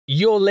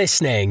You're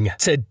listening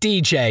to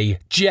DJ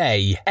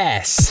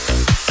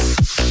JS.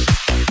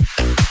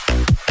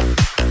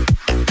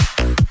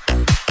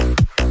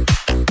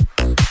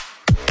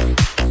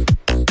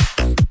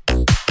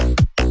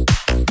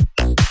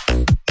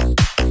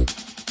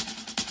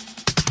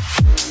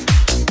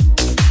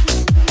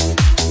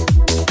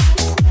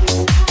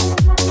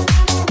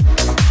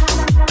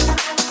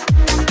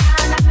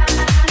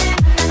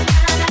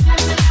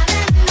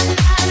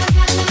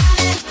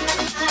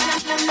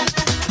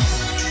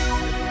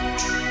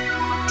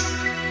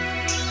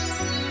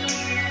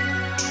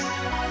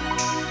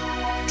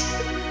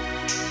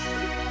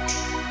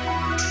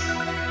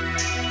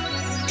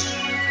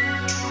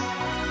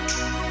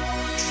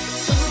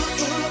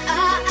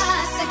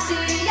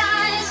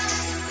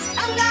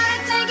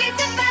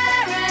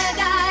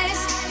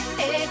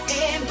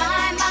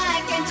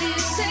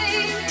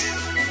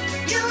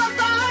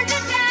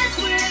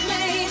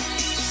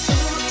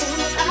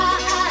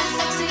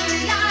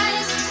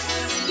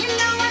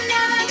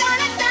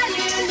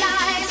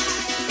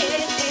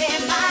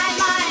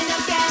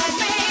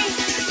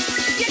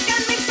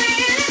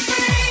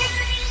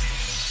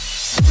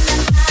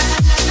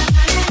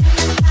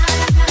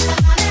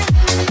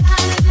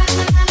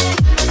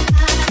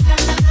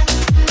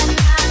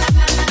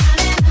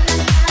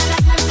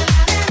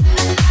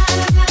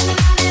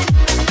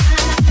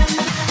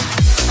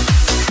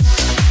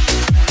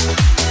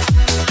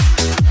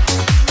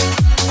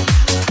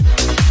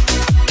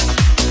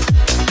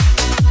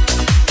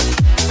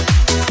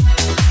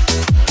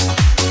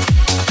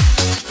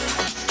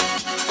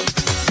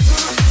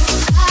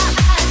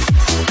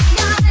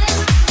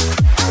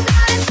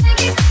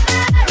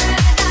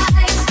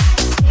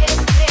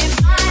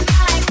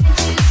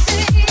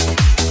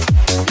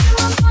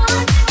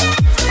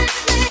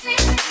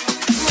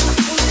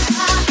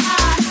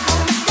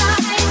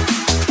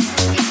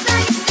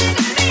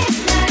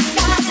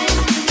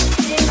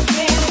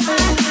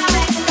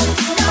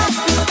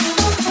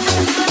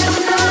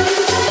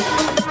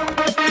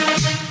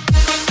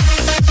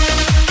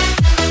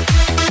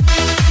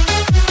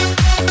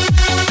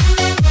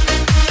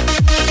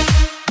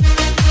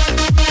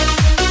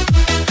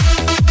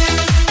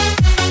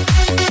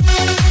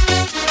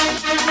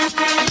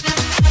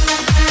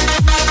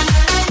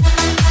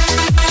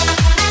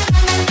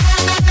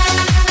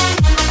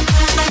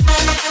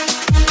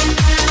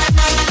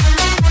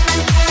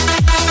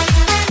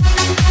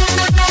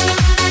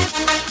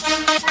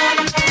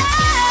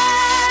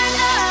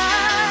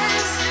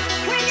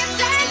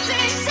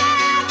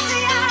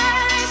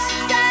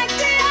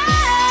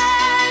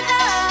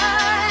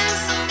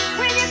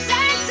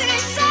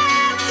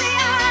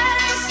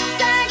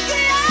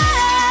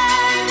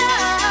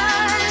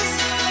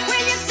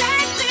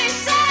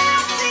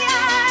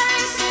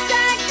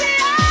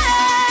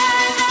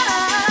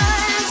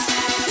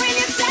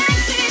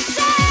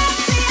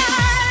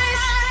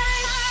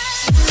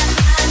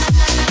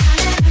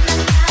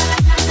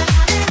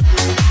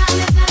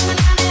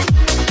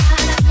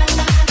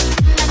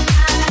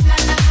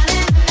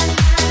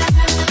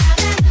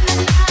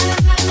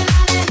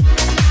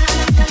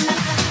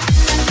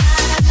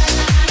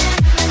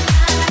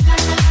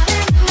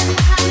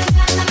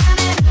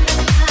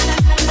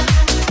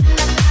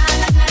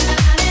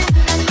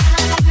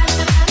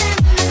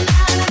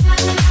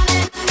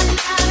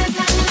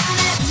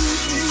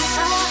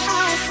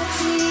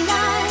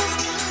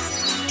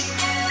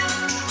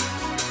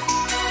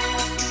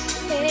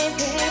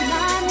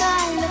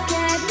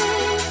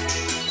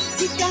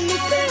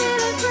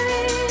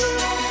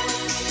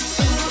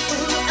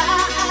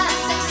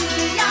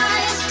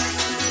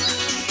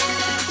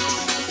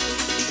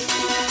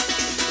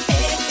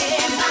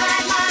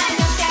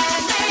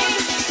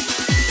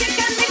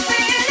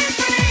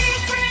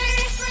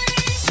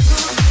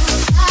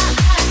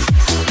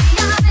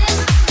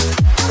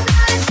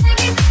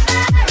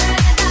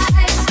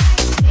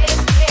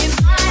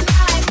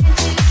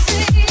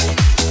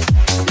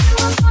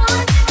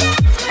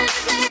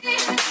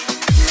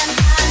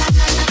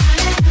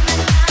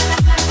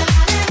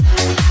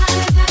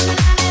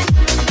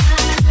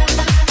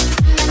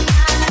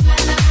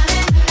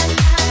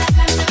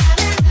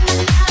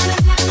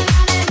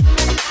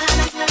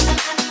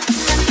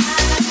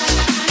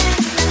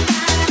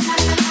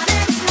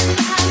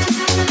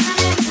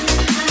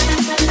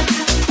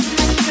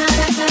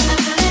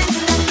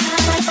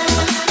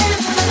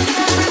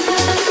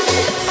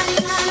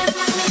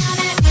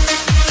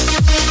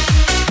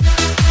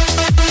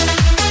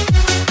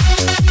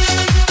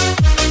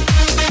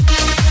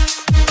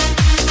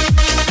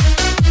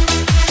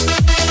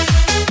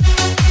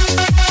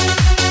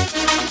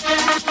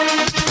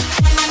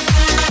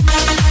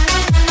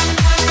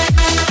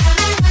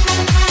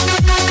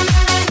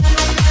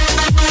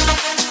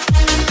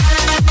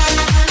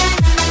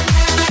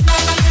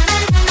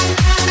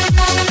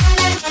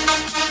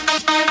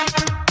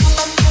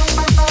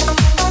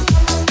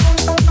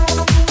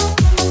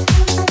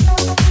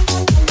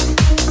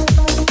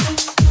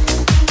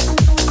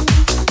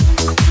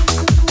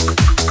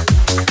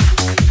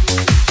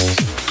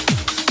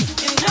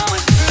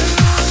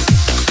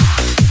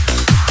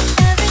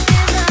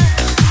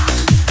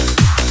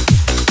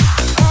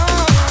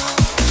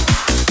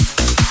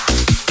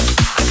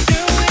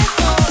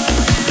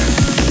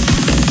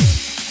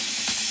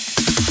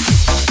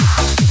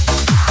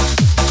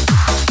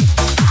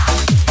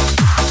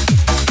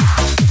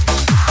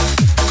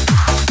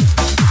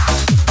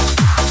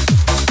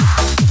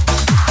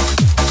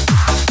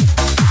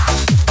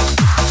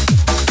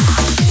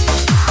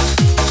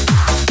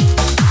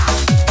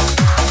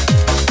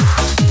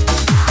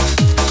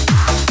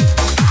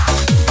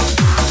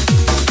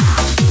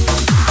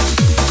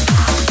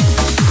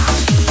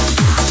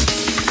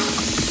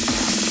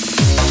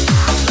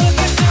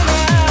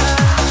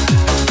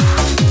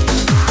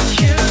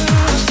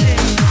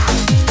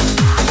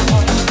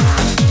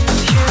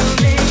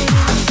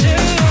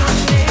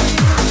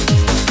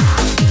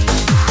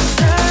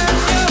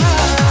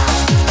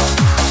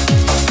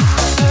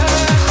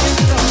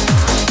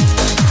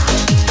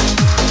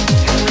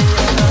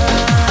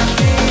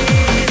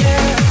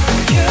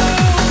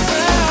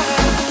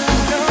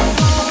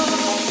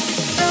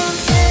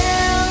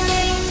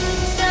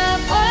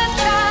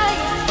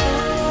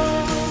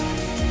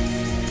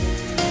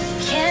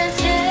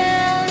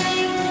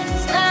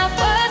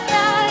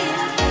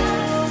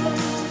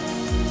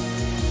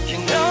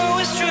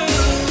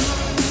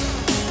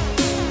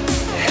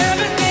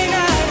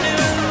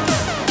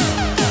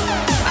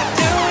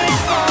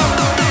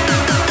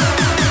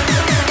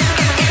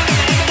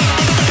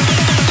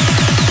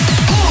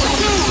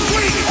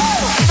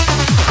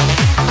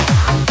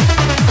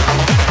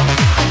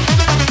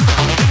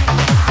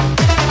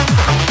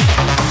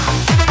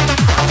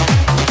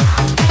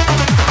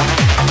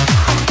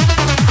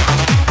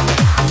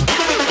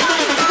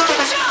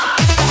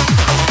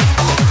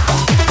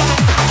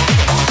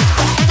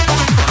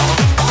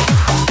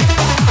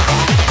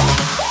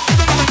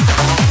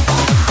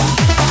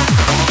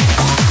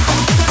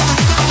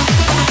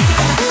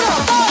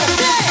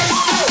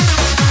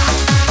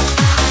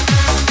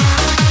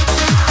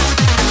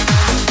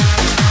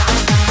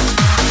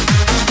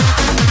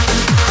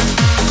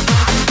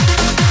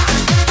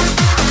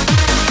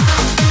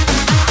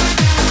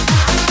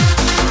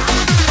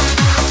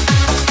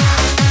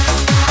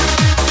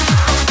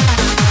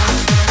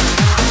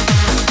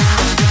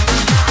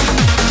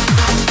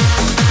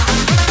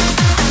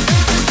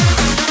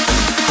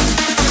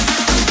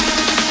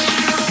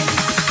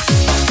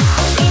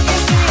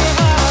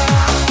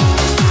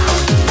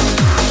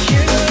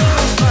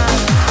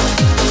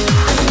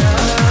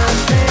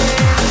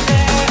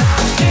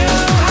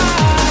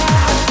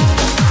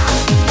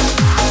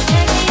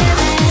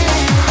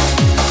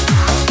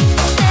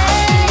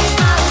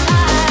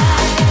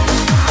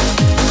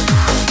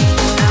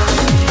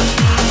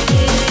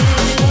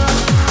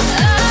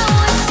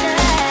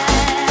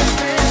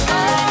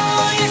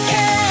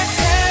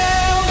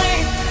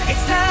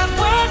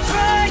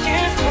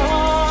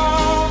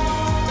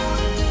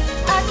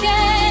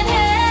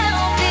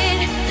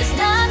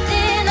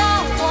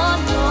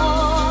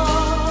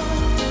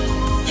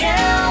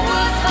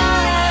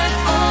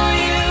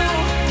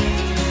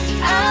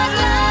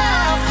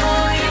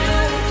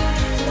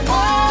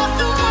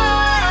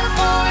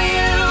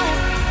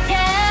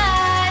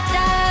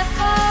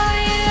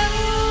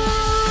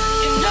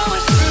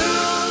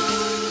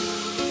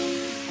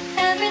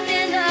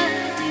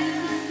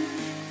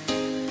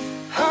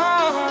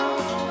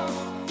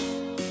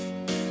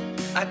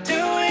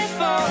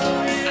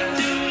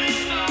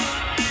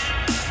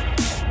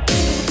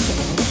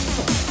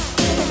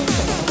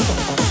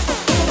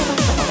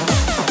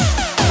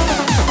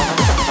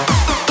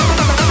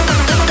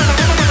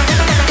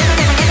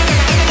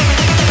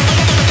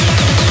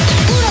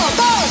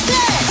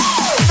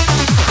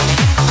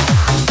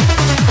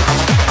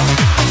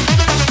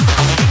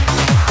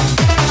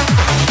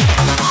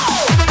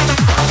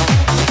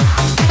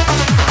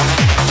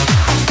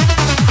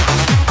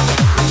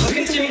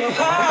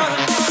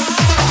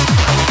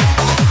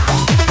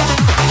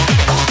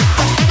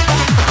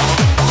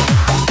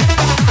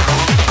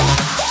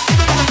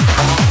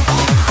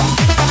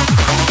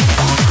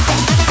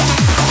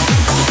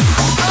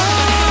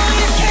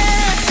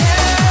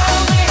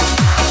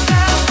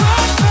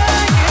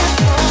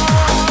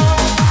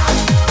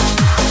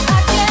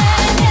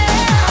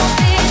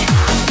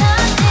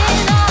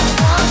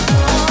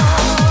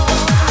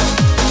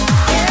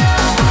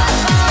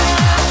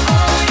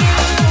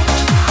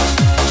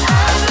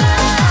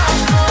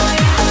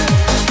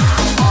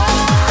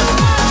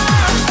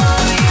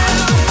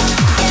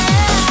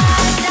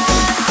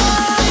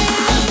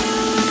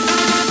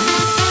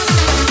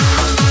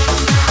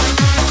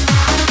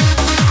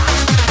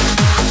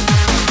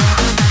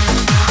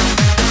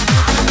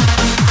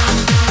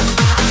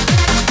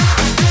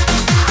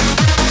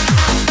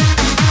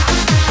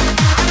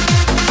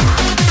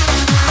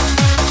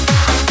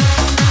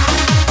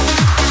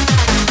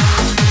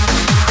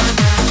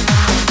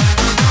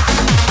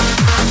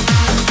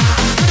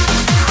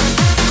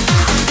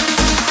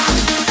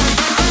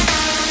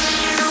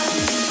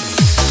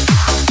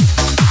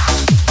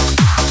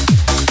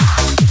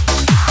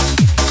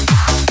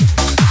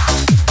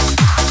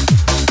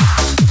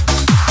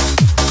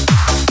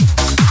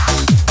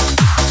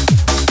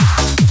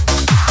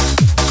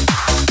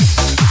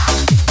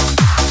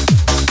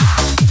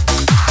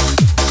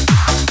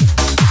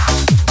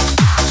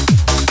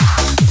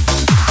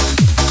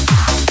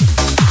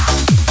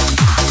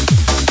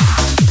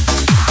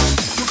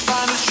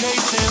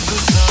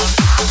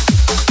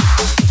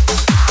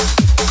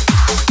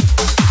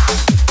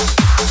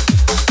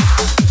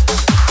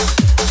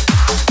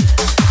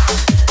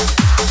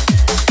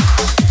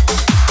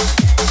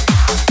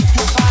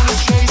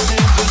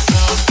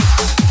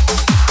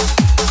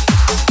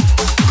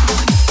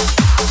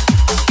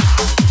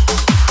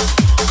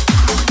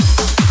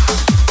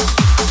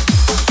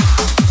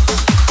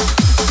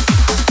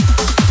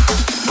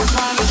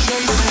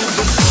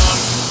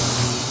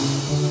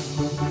 I'm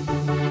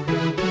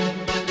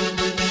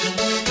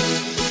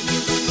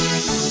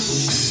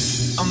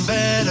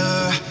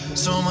better,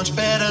 so much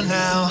better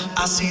now.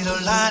 I see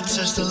the light,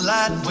 touch the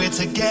light, we're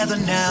together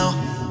now.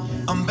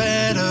 I'm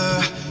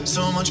better,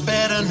 so much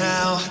better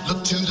now.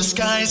 Look to the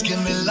skies,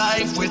 give me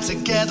life, we're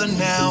together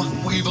now.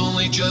 We've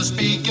only just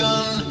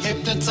begun,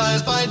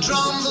 hypnotized by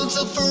drums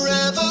until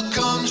forever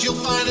comes. You'll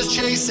find us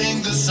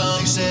chasing the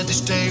sun. They said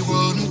this day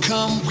wouldn't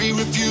come, we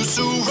refuse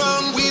to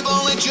run. We've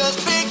only just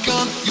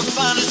begun, you'll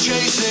find us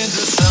chasing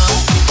the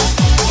sun.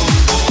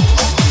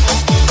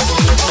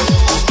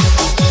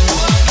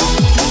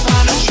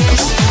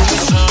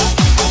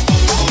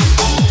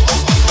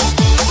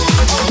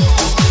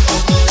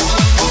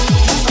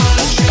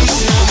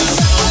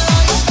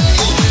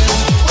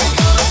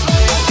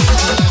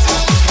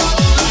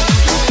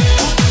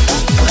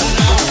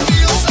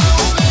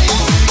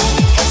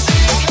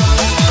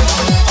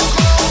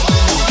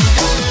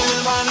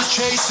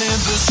 Chasing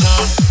the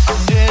sun.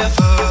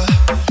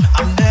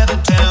 I'm never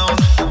down,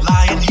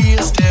 lying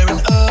here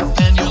staring up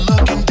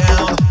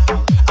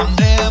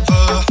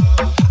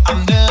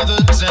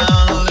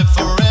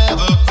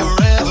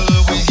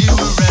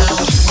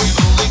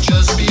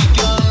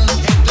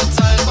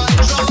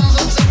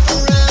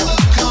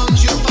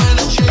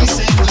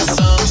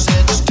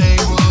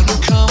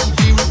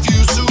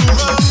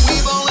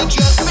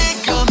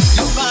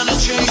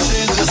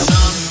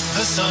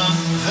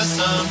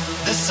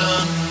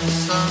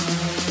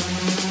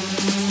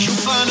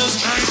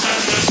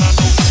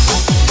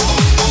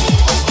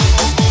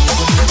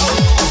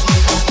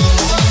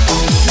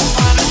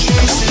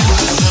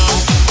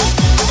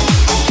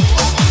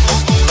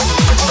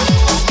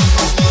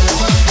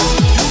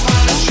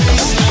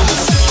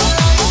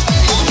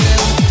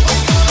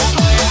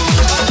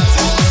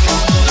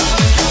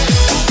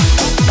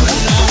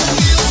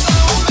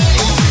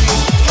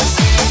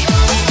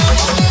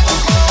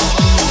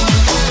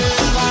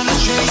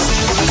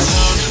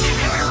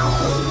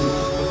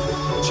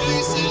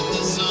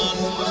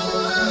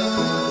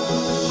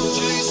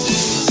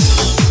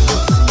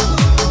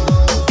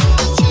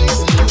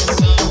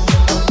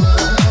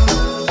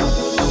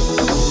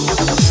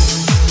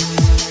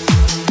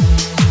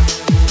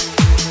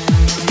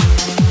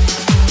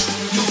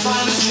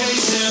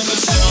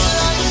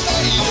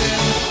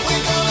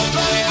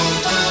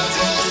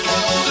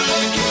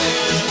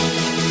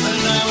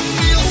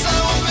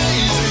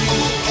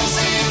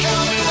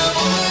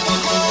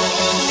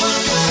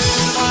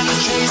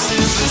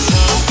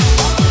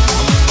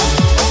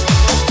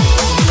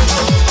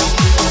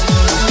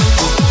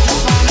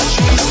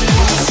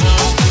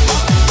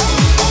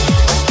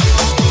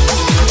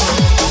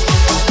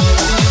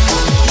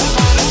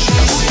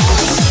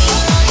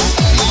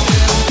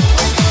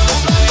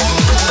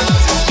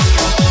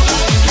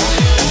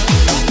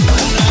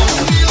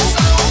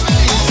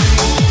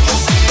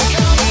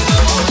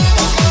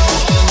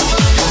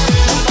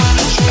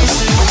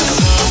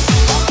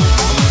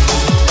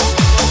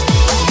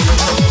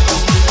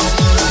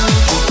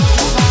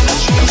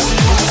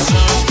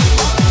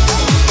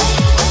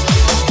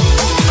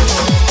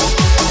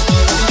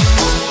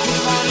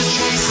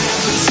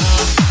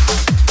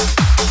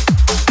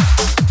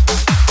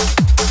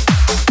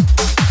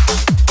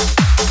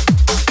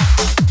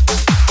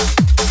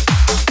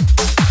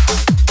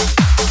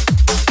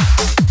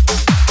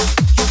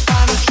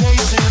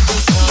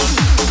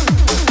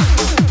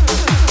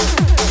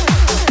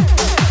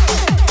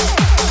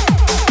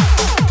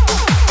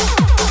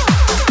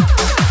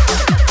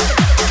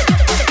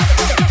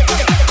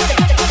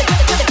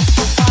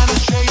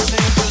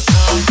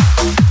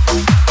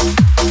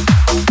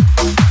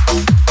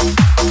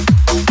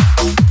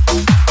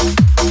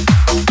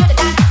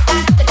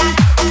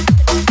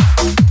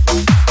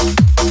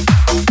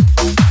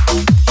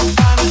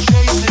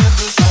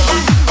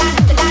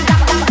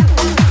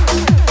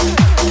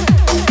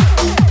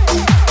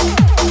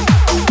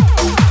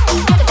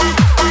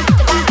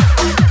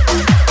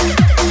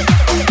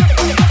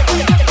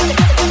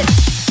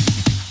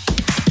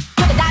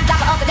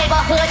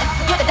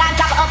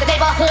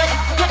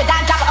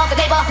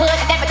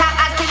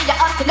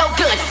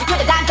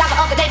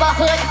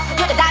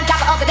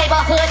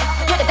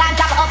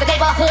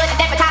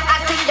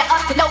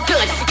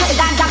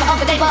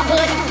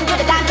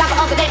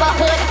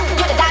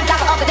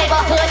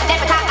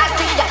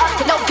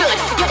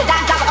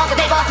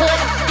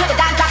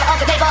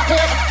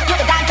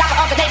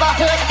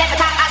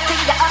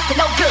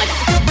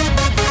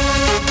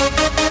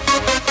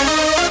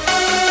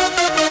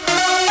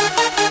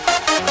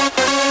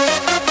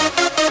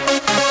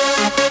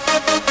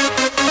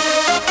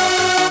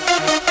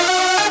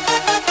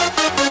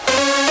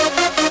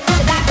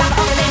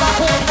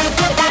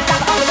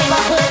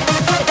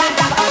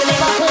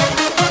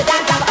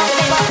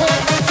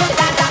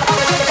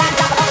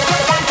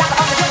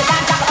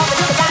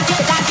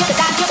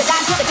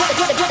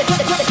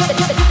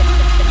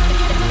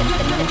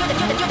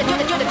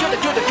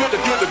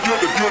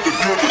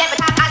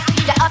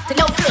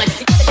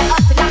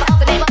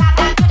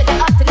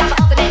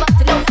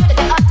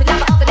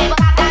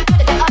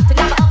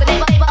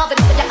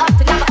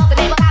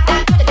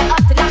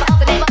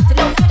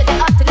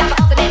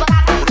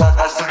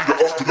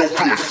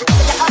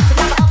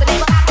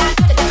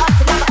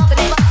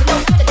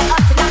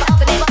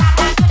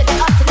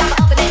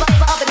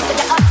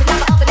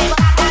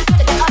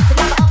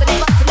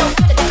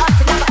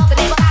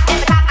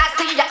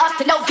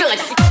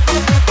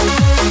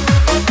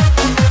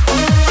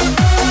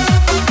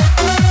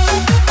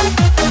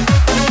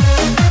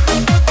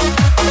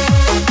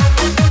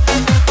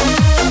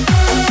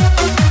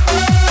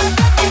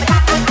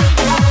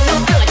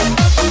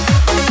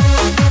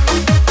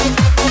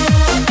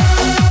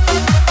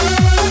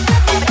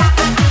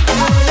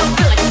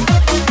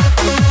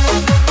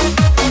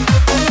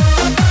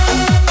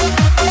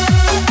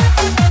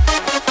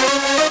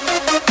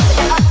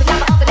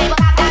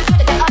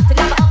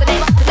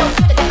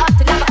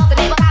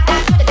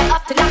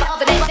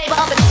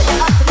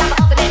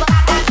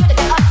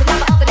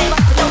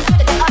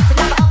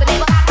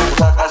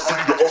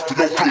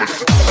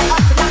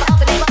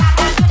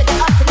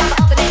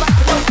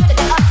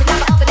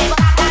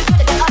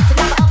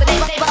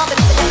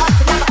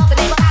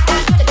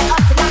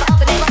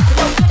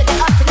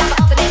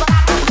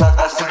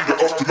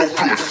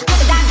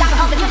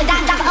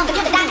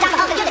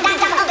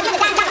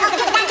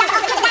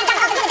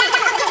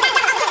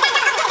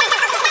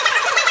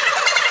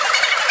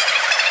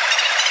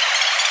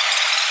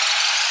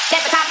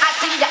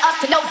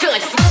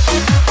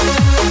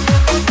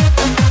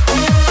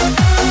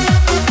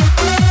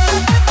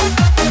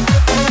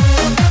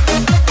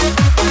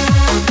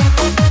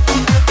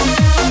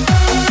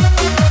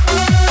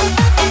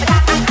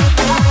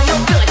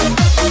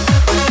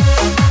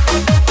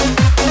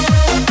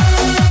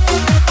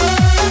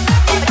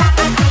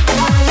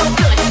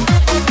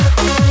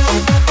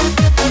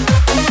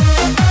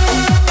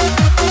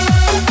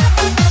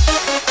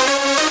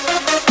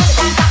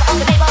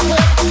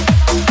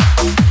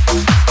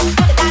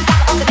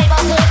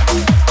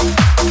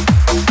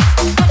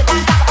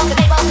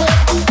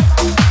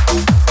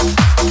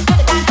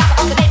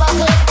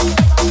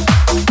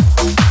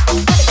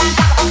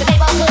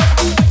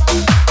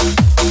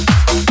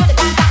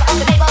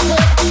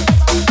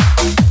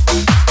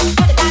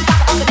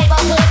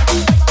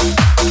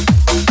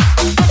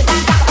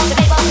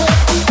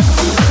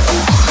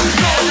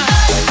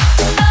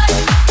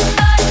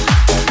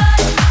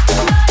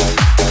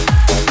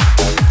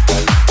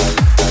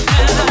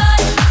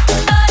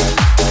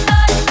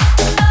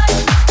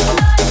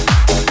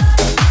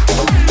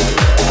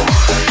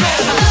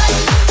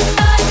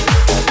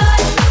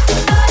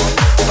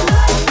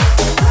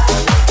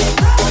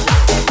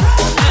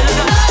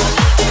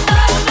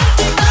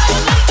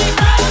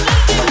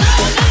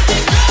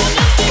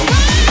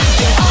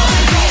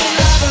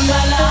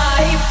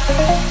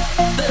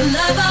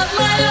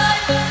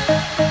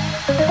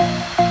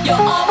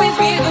always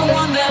be the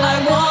one that I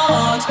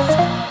want,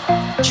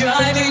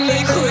 driving me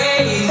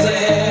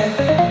crazy.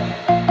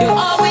 You'll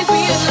always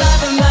be the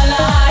love of my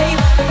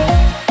life,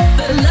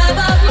 the love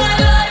of my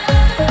life.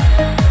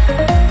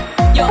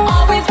 You'll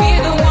always be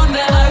the one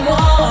that I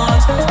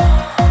want,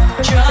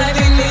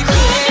 driving me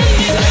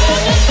crazy.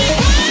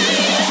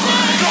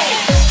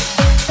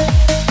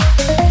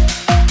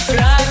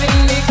 Driving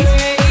me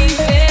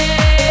crazy.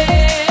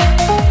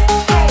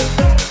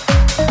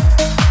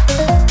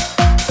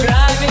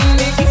 Driving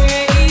me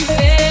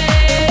crazy.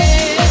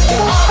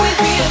 You'll always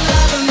be the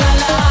love of my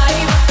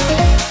life,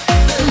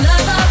 the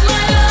love of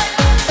my life.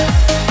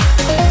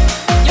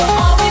 You'll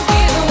always be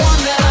the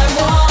one that I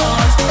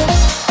want,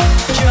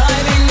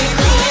 driving me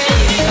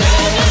crazy.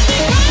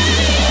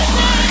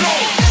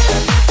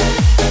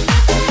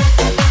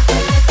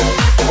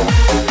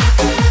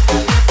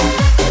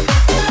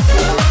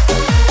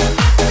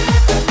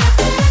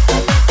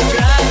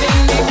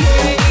 Driving me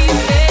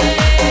crazy.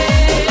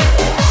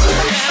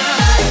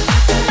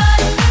 Driving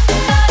me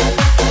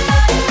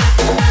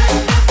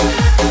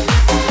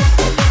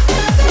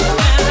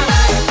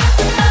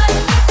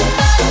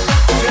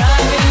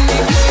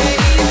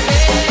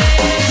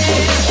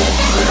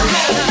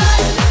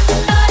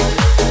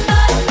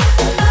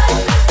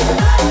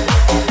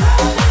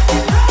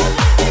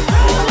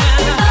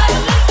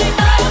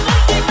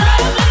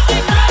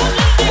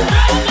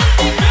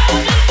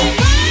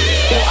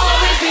You'll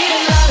always be the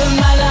love of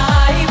my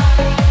life,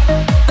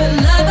 the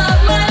love of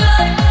my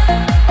life.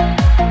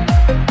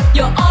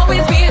 You'll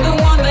always be the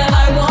one that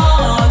I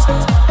want,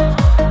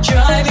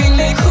 driving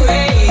me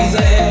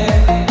crazy.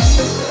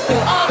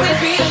 You'll always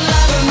be the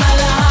love of my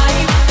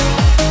life,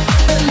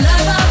 the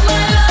love of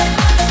my life.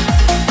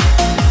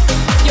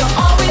 You'll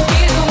always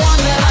be the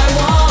one that I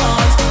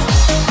want,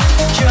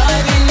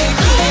 driving me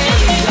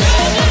crazy.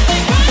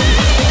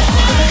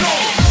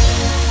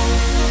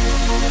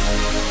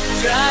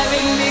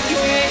 Driving me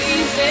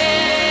crazy.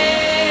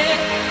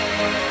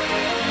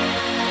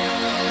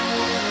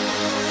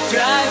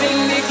 Driving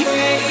me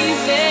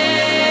crazy.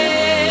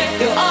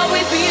 You'll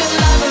always be the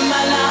love of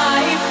my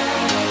life,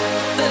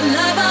 the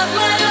love of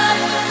my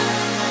life.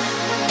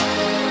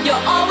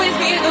 You'll always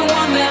be the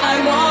one that I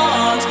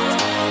want,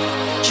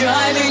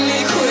 driving me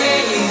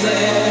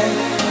crazy.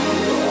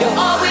 You'll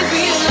always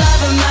be the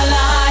love of my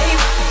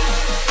life,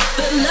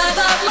 the love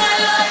of my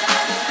life.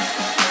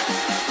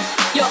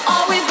 You'll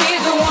always be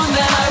the one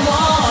that I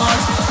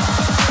want,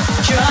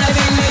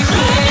 driving me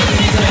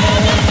crazy.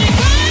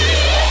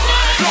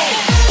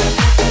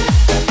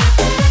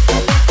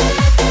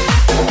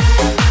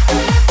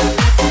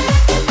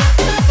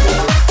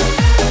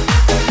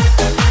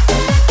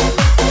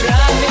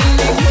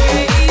 Driving me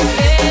crazy.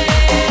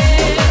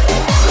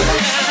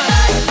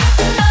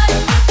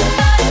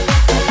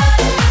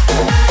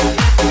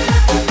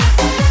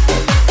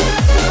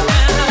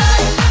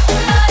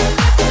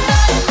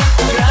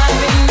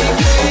 Driving me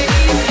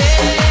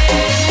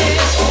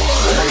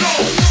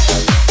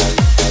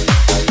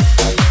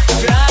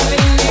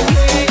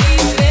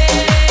crazy.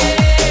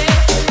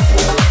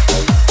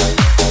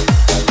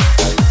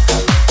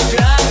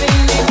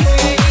 Driving me crazy. Driving me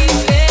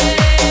crazy.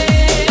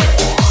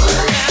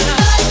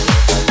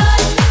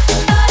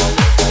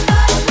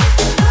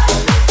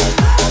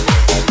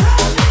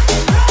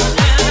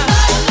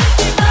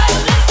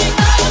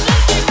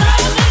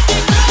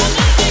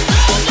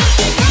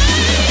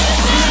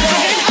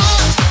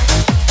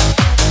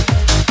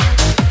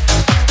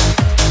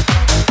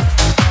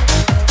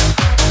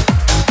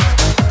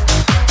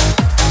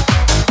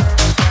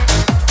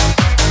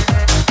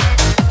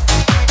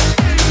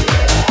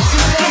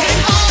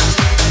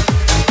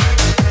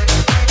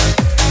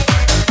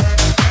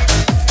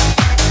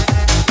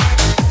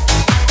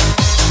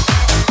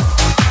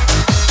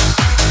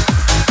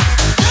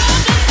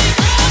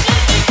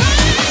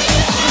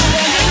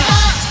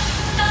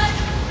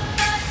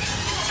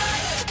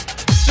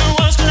 Two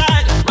worlds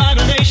collide,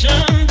 rival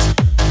nations.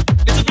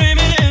 It's a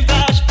primitive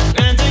clash,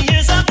 and 10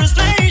 years of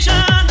frustration.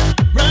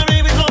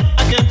 Running with hope,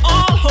 I can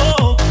all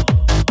hope.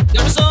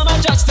 There is so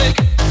much at stake,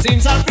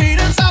 seems our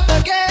freedom's up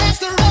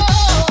against the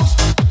ropes.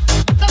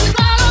 Does the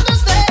crowd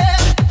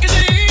understand? Is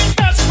it east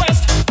versus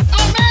west?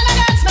 Are men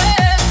against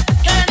men?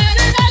 Can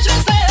any nation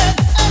stand?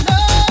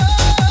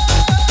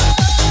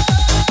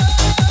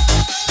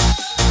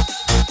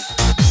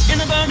 In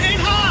a burning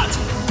heart,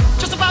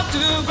 just about to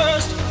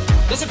burst.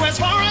 There's a quest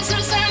for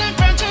answers and a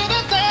friend to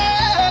the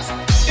thirst.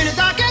 In the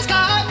darkest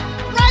sky,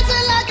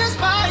 rising like a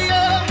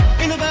spire.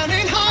 In the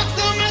burning heart,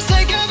 the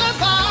mistake of a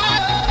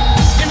fire.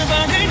 In the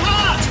burning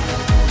heart,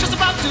 just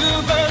about to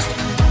burst.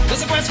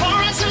 There's a quest for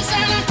answers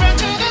and a friend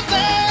to the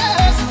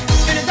thirst.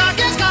 In the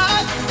darkest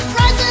sky,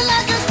 rising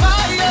like a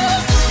spire.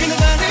 In the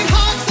burning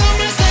heart, the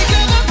mistake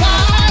of a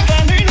fire.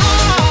 Burning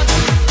heart.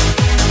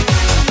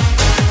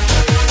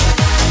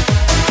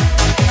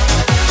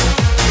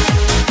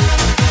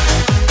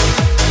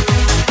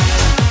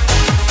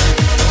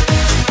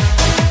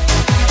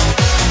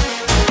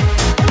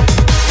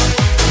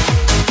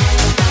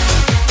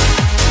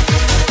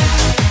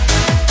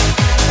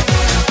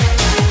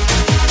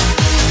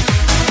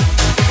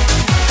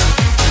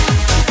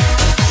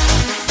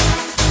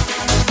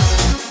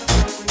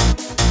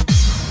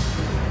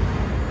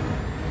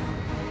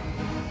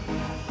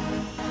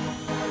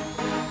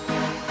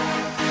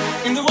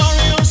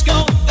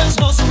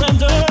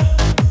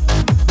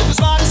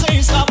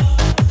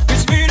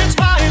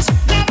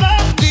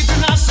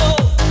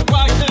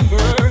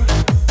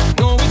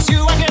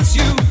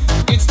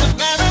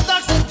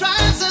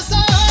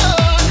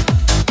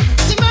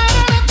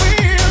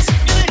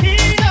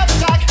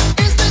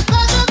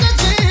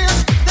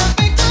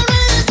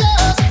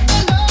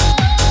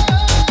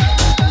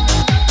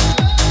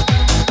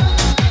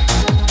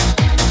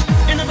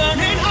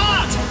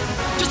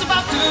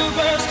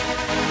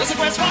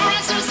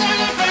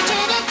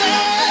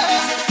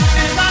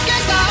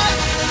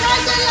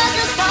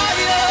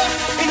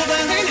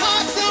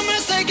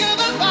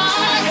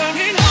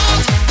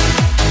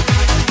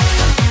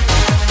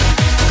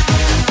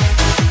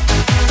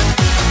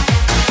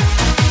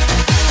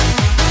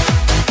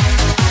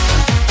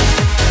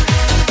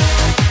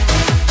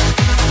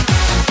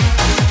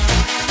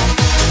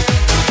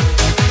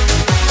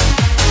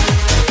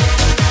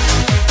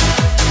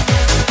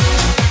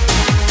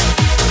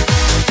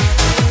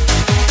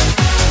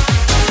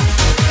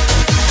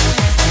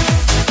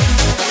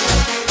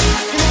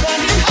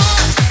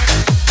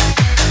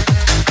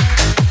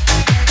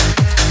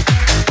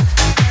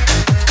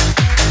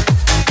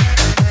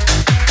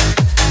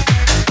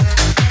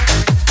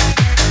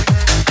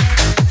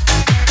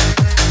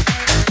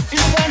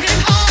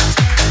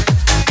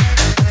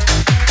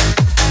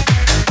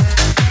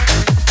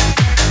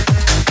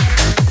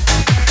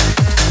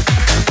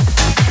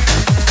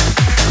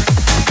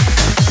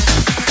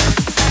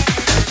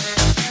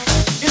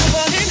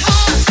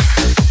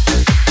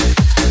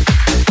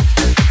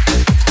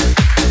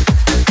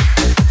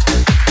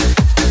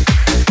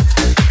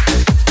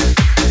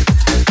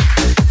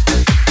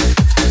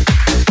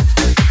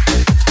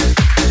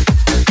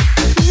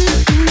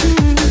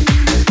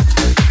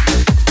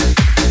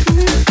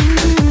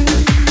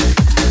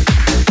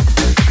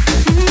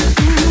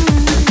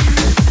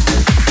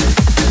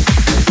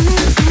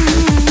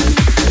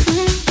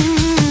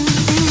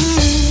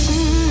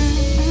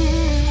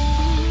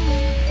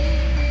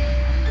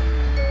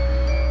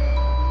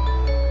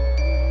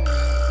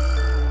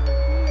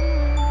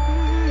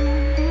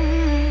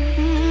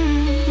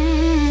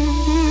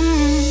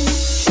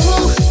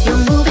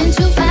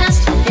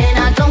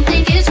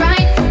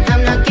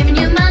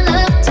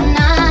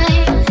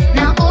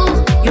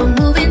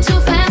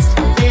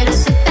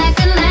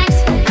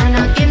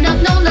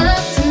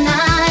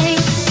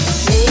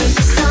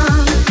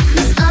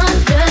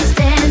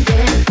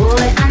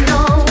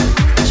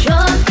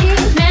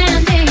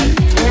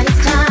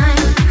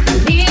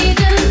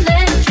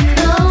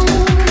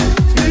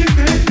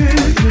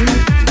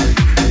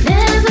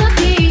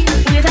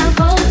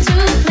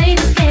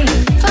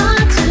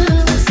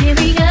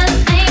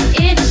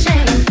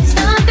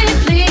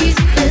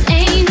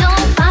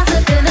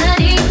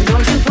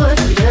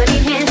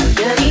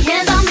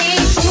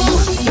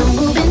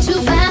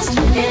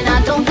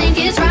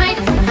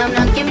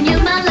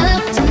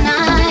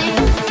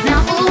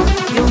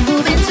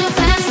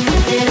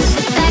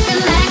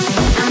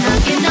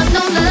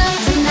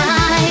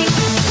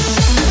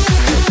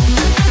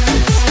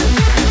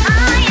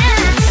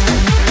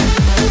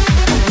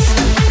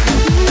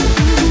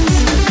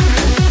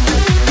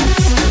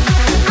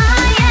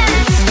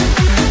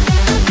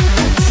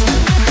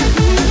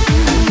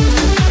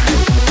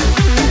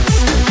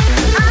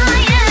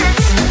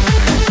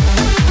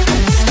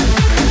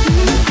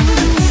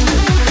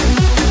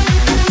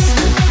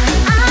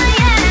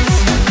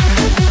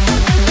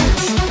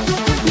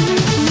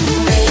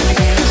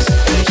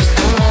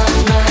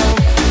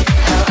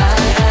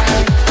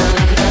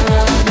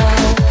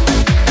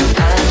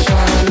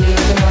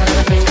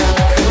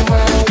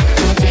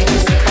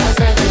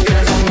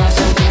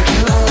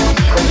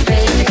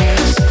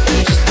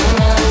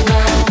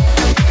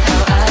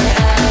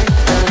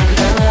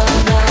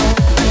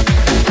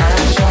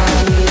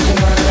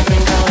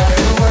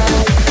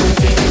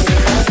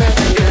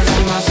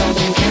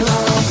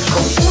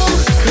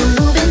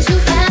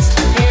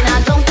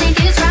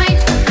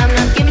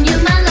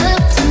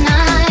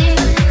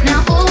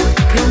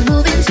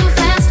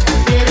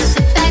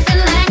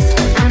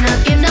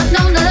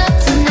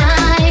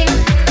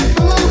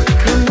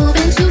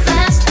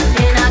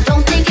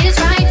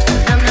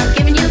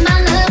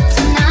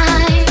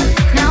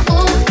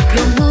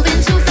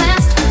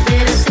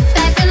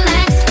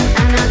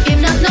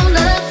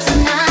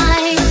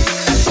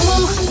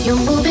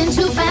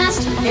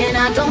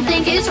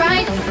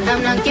 right.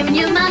 I'm not giving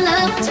you my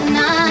love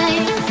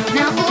tonight.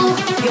 Now, ooh,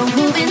 you're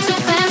moving too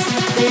fast.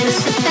 Better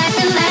sit back,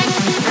 relax.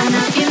 I'm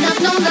not giving up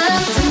no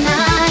love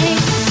tonight.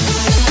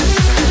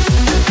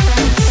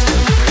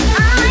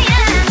 Oh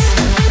yeah.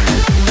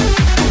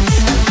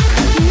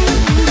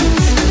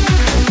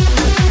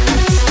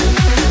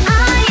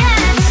 Oh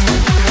yeah.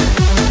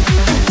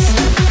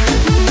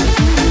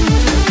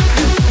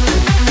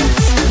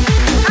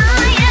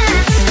 Oh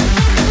yeah.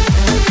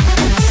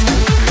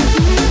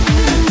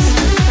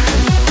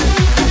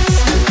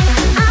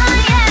 Oh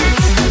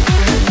yeah.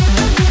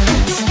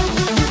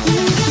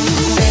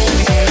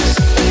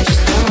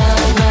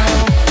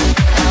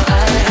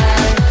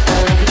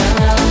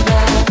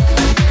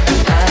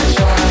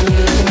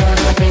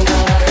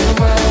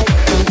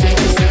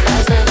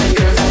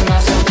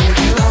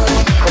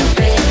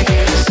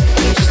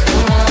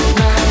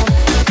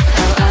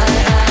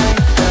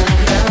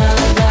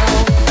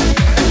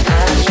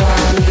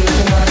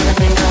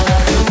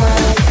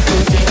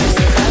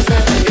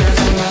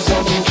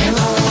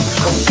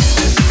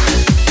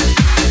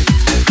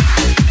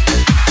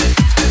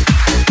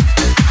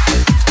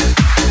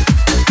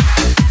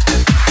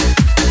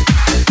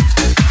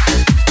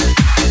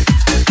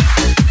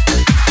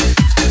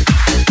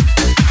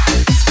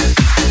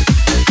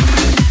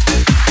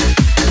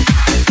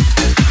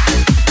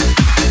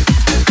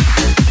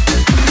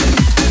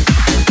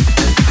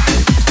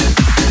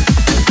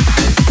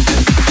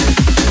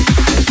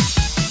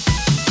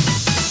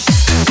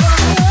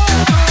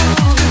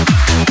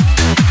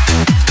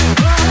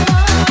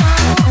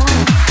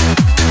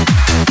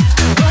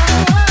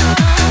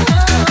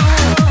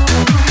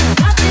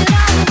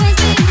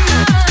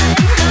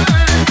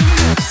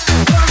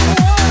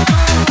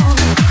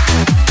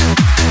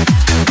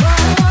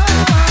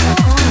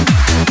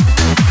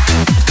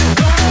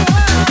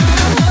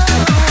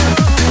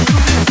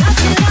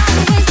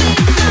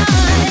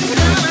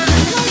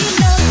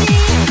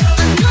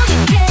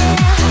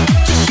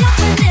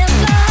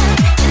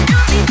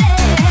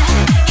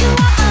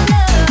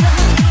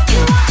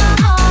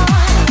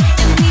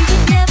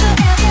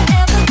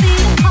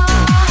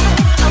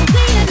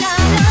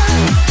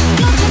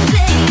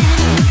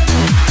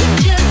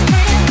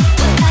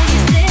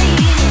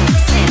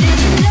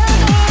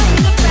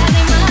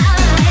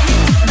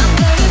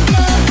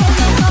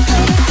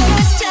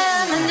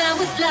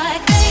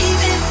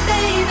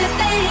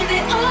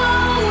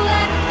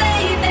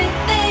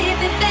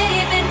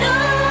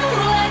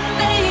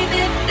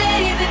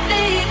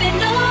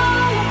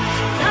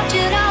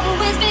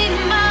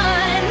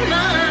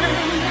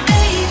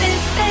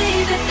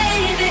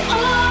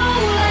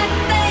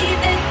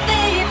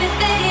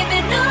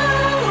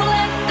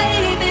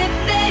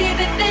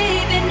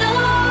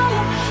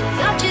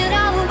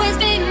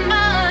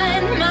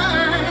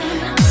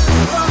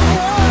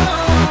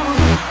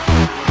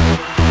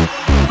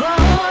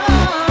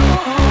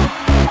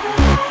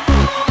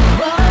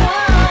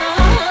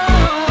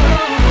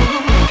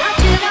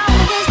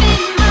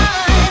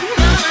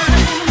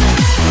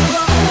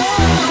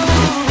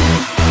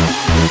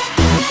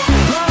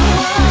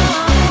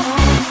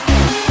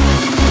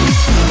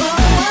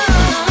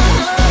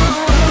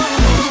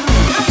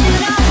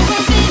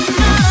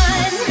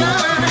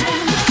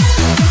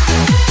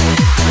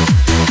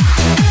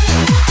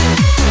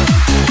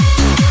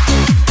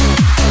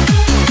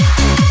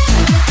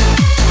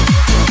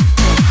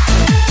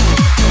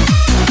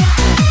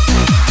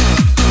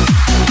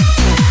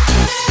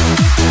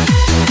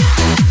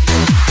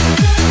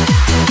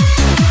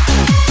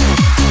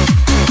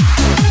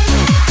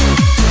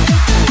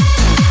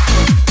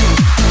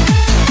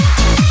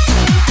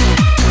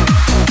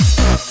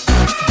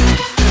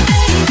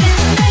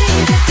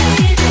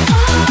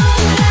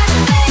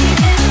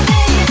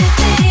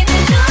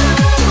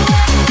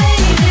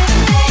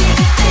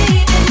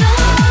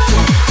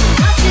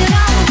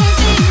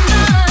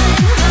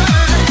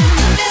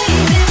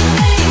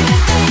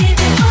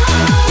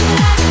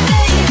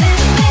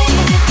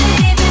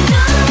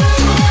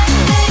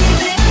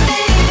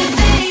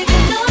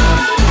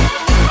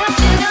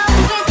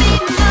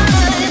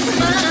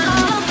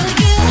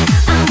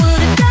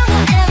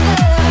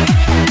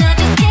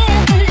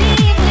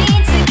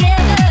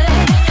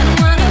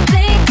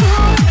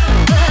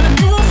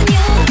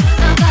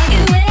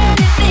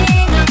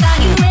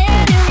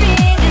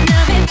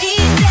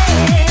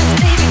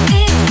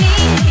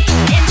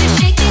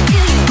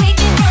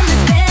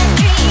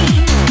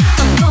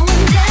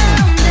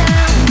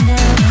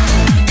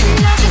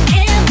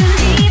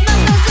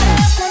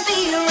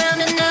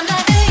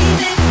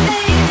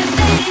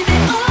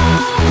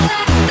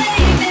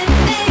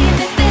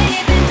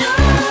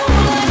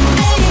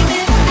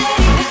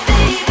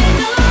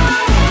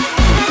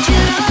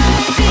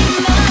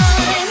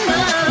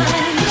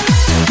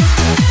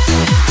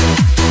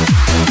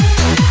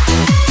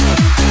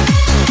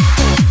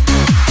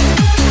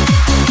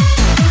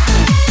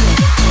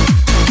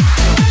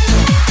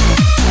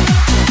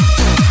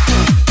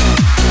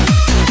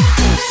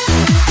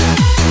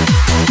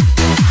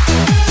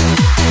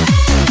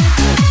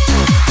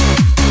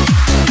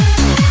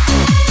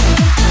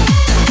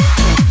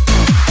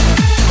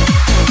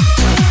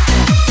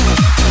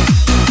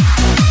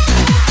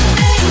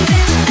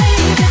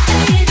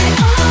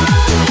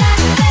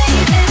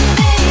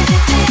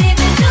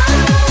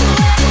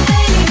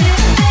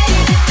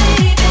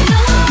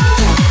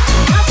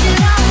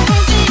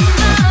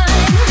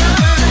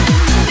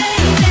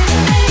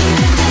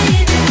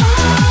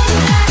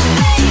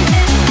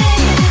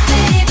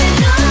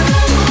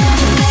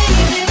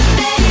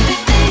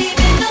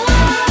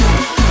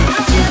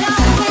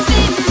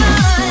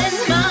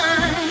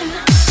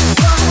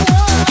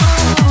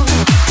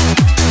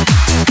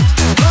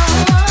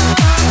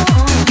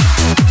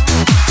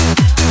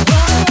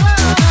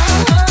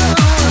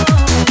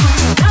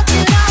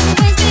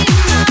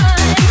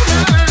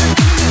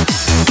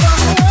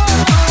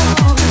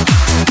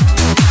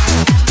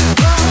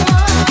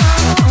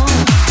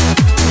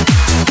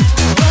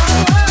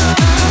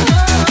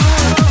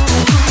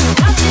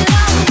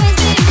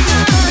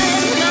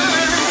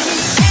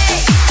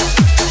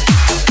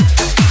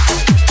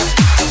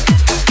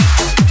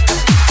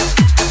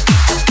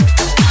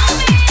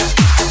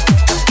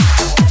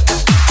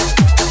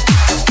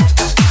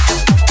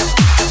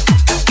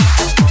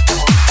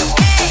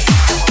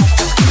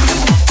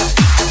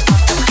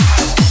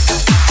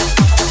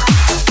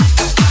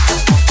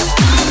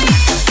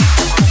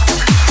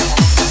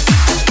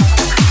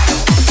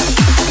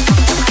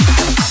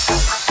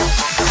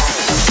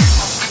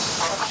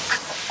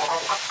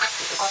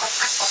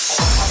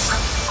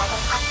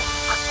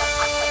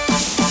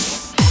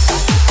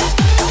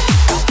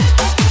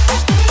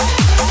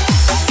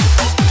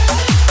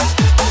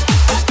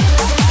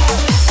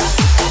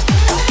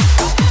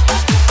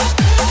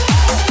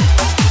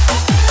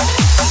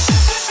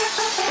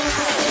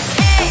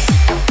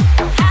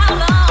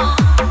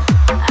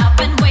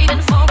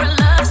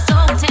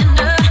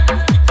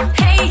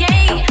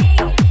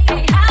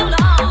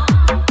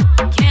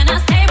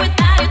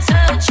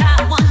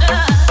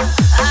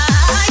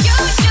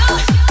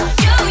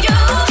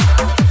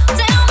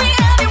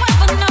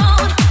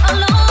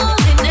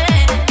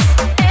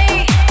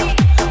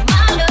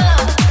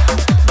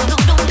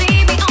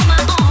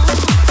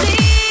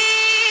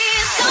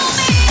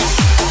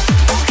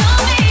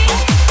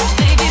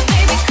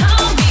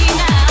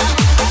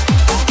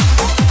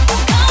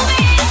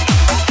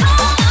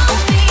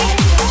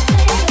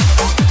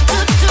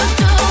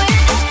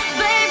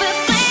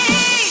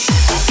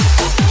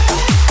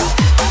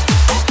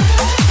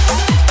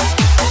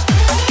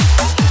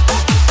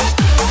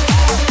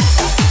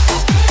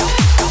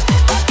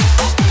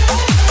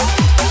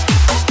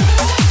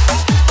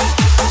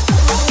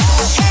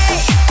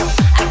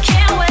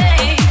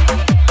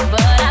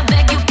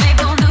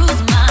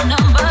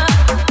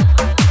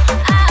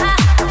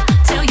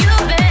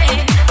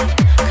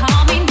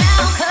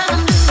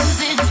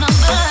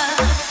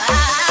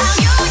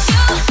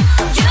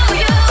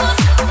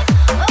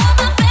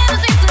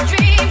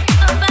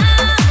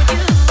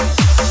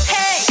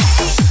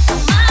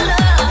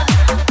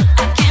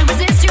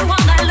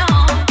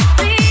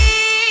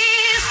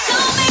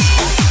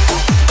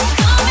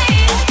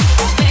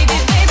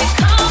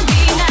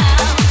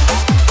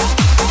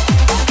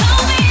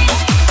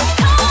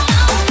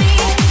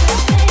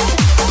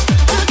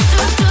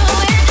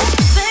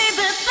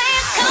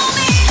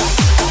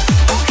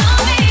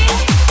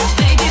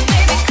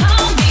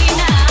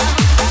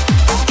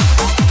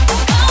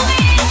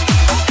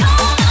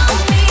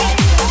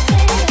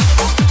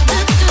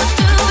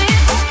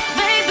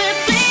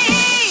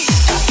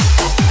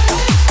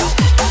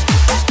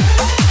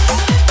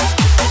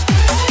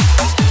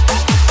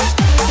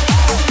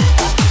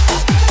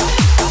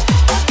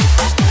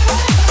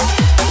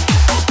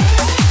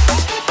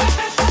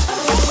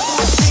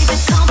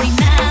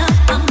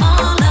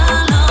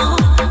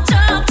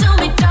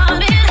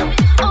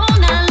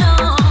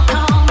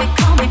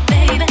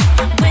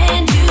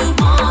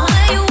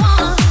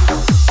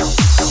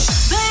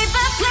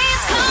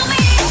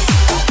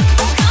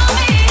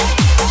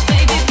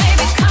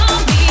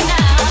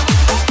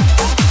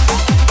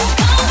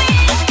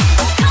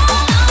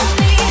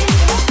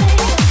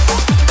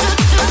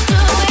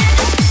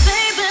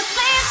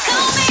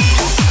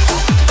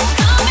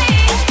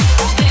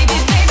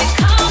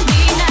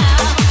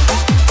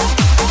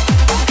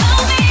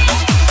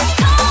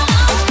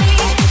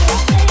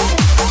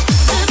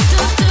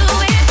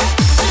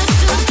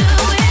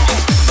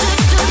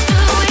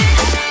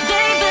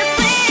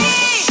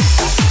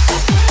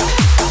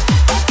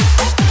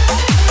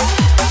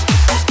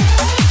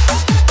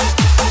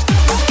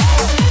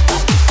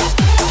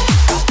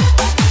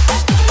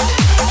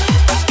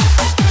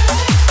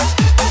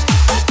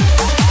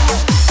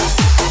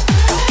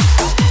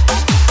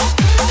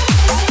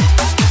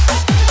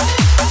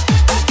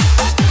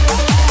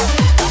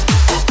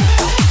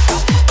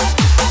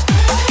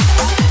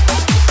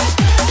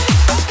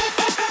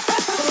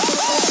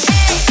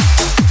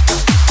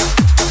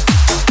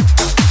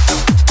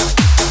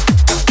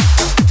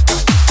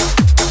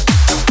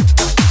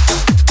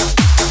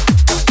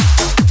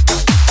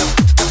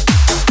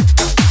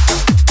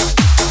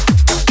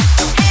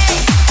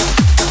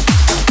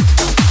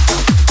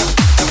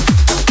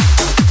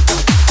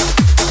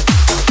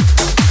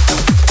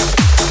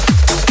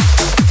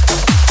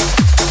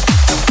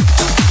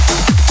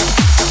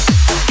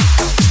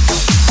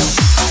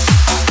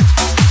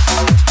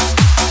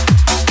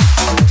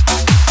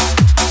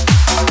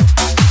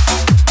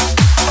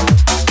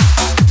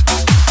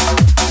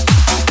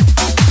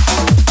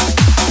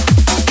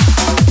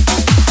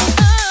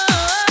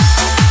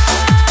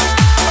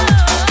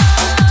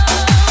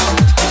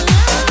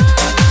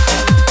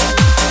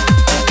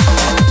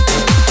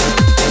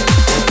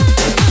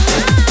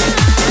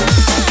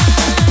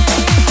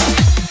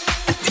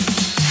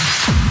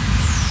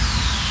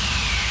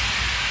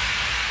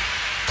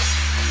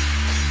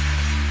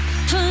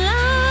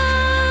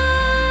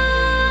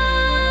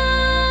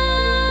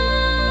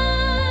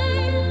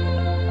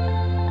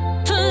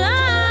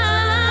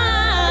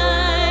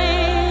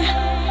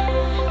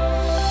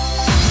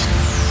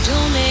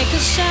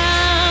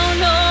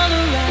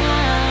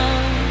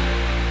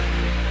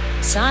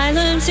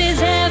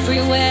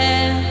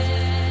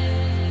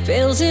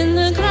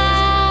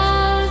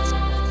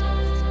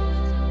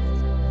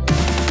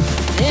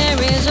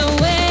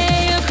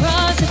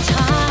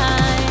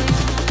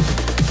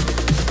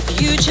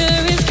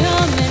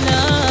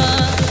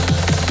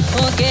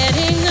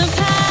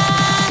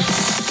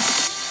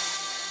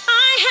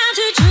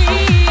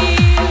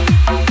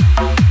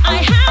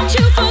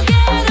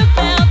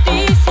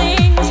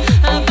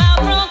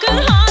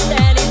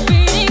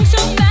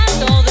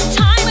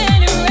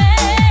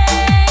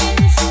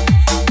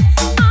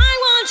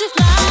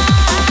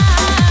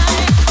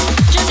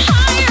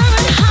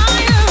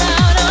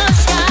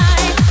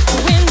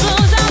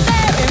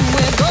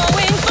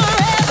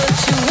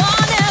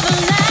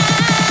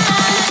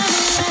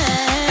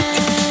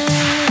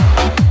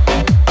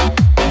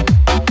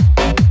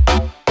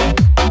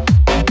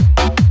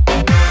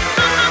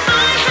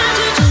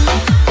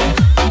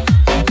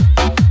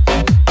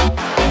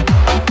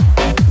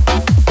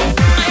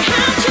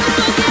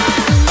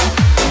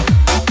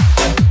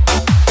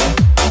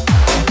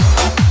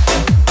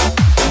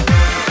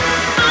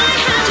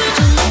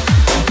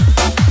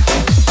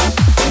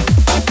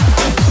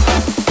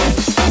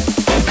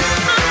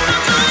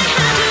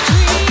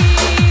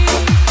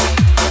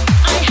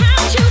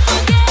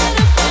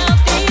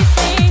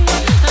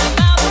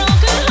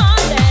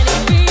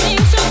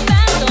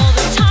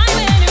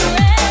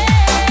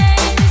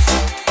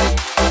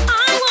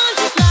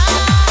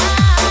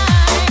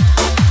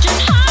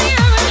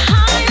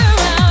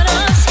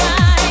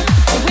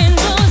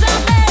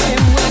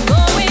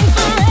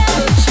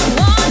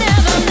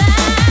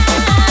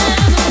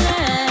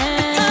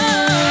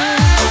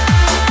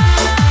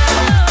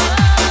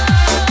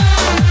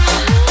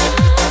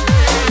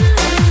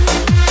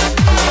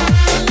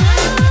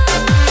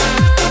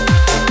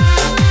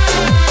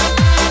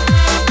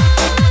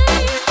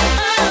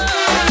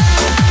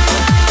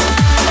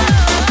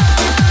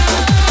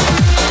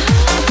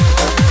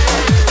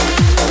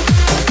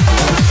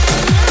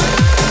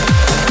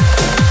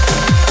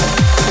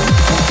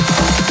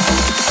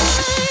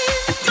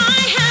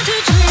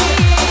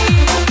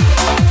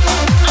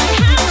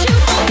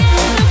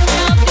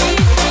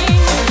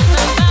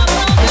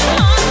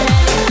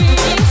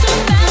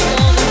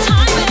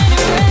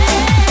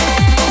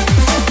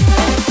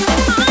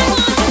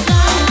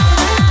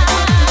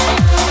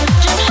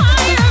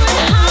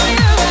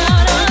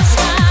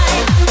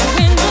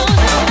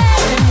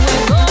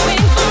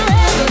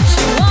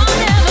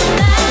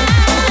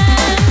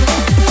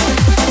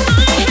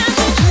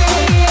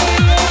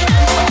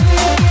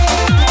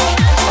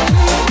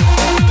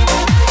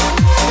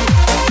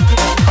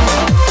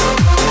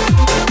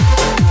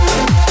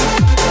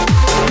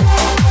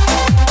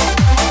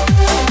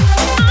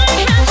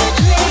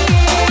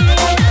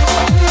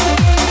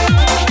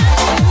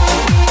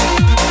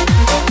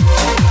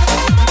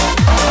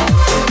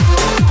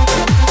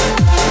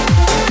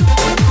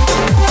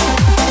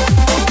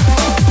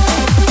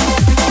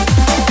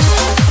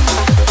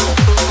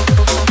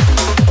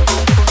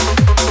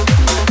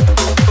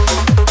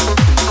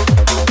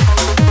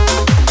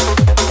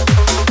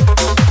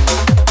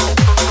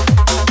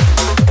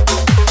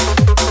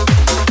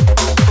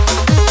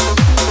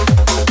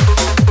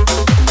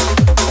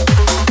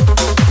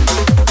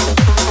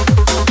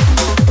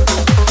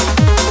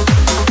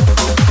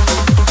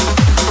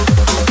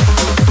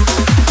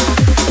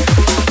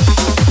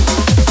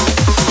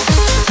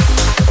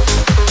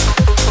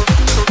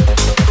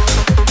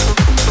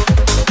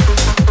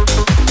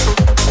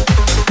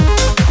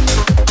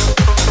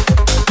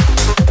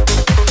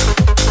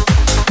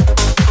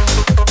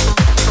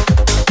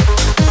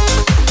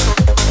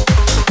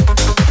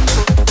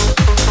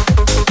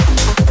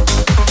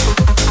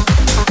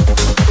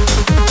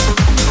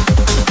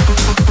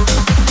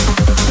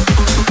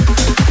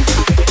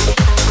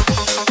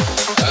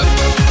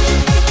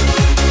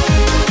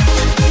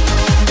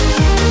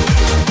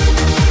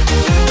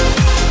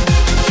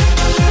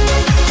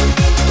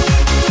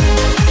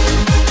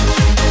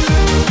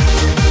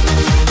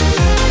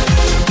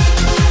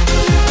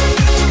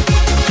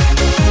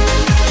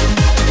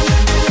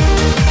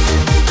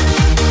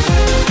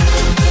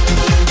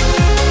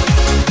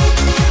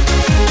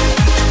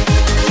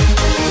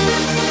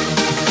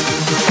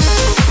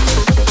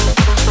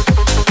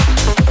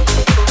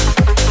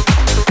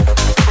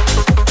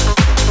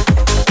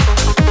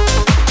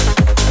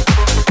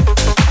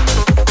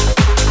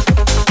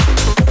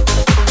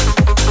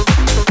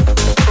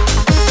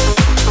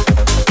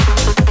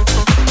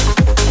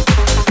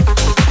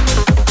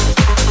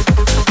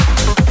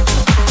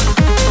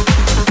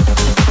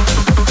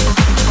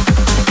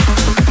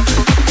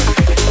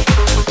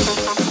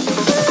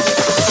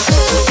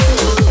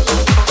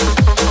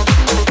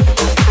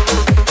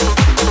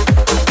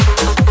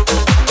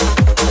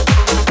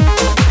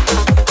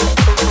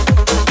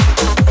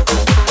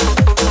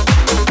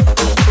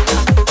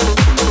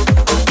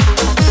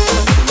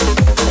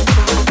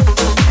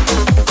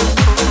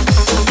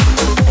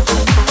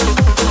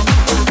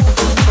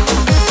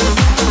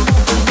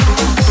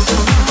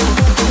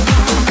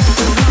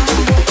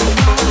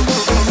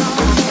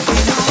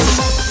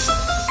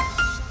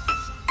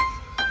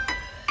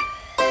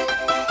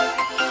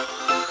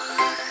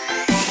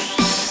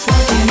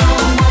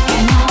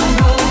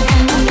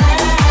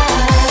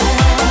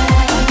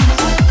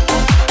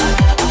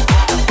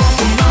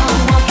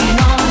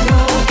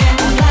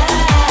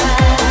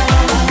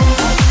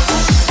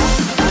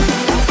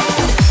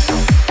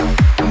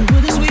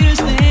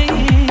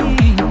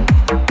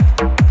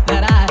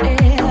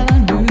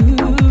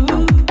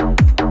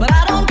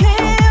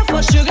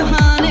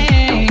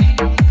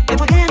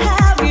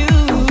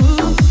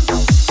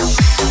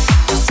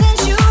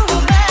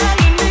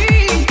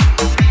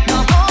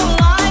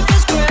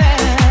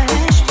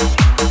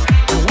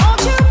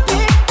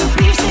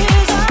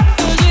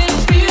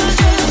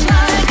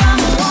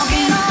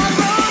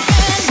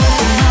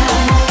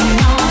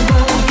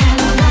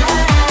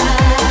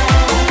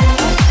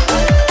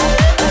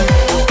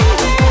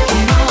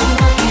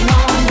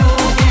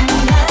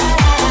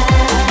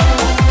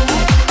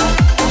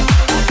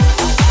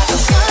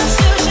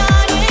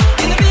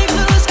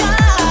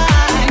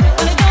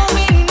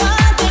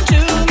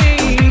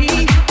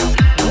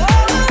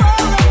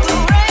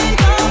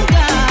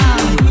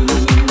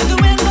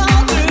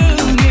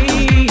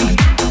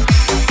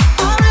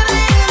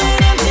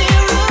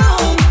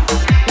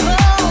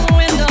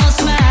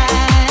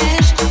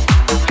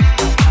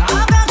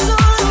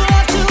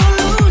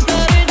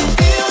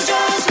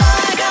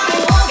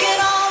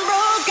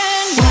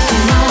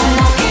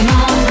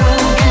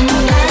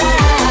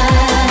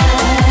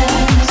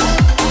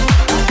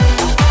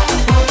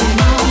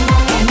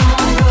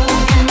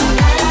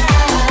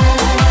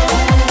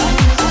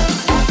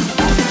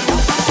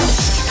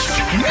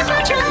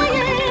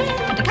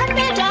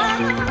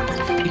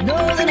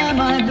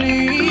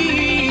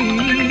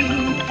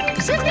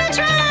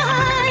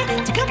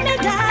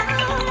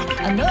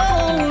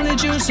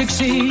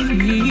 see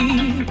me.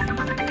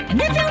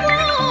 And if you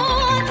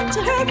want to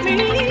hurt me,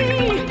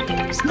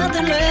 there's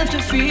nothing left to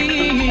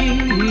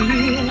feel.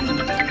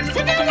 'Cause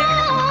if you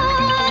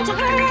want to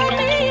hurt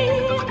me,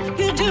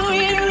 you do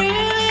it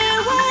really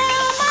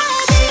well, my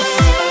dear.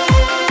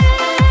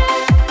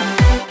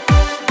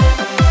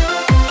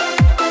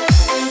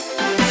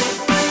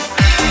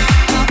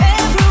 Now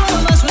every one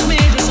of us was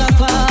made to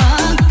suffer.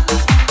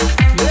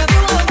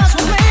 Every one of us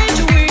was made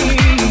to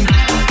win.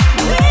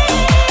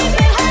 We've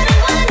been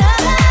hurting one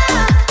another,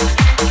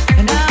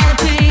 and now the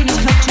pain is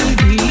cut too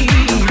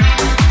deep.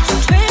 So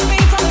take me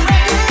from the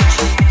wreckage,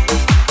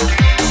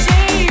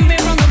 save me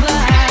from the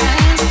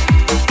blast.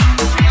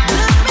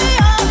 Lift me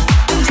up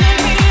and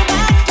take me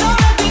back. Don't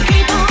let me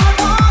keep on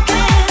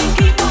walking,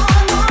 keep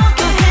on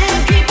walking,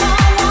 keep on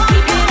walking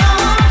on, keep on walking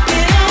on,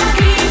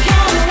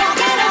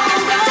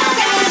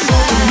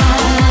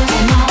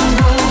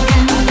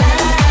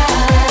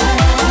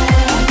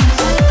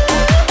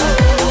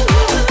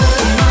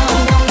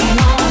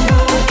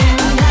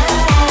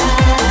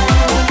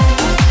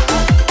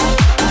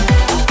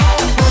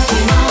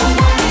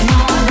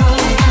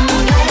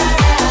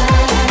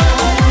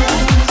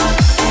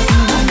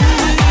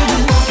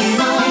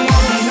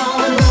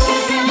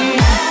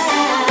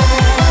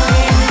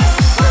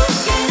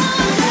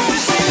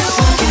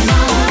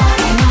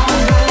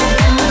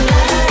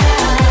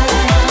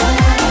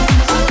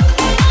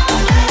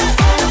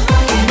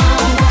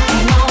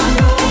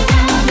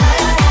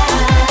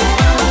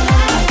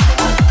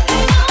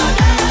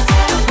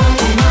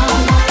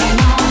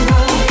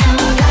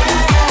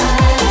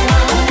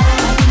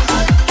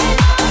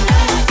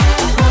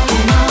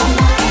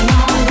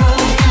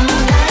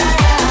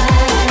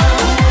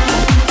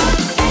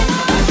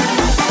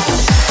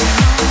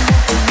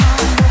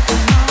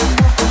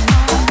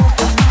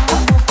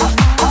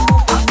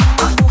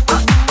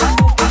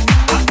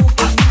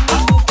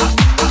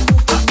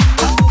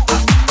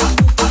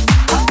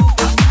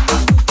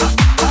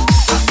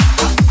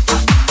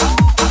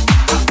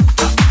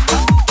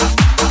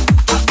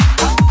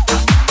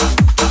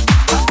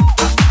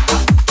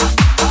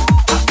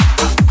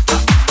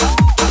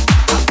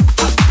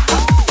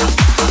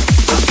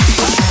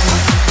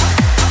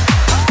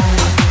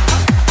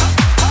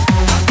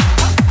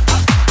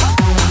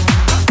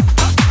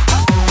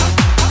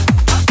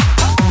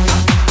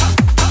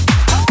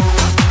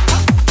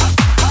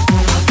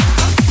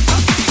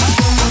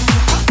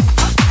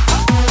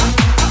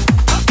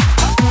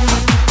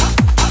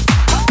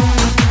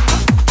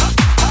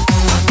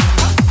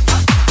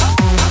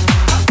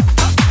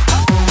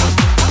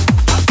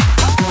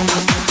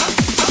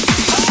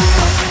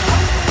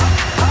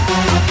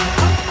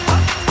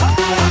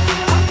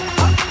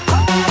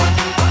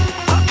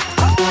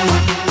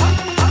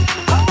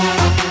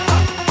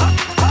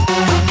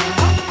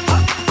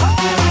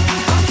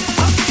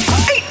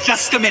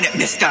 Just a minute,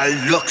 mister,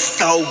 looks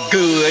so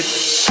good.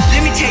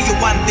 Let me tell you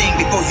one thing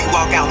before you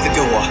walk out the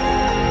door.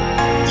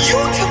 You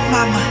took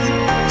my money,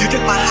 you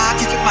took my heart,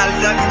 you took my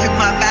love, you took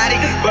my body.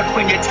 But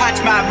when you touch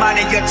my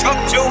money, you took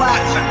too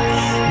much.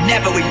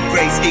 Never will you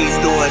grace these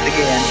doors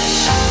again.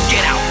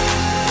 Get out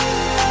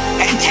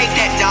and take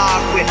that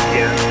dog with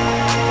you.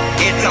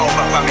 It's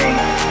over for me.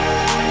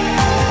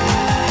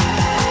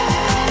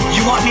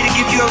 You want me to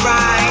give you a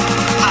ride?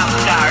 I'm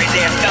sorry,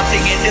 there's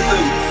something in the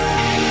boots.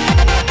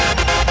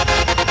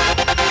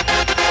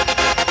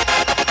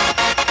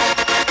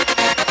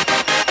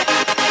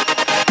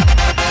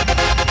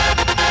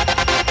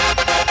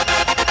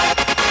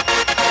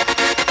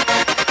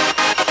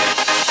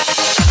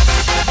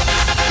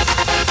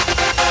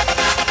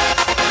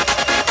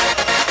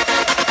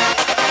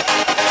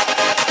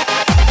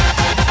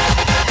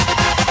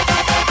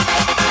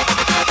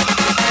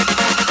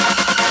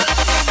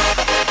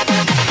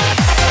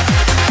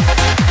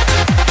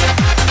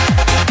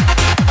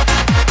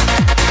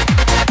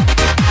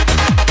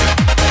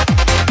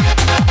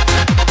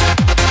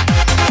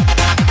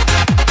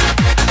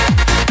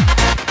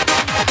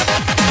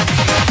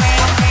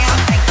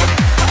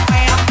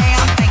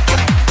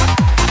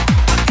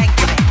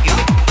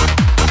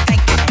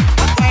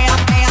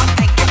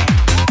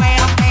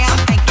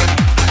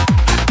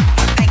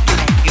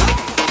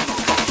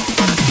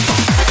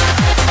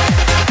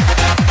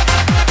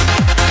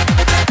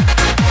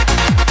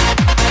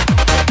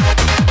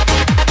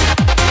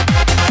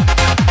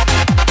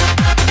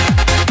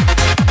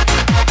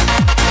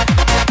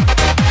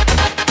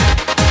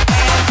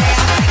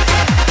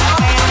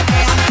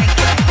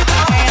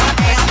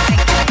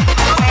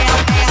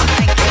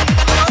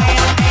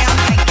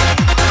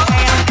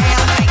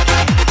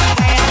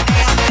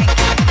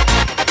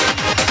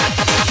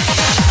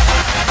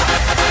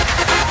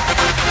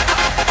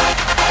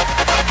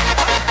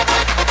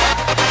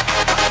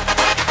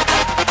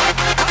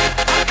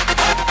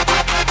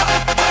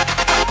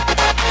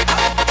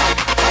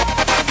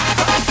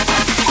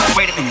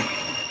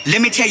 Let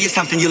me tell you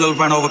something, you little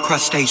run over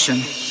crustacean.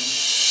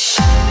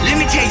 Let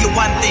me tell you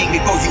one thing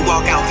before you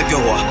walk out the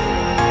door.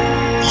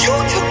 You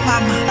took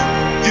my money,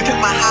 you took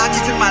my heart,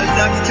 you took my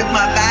love, you took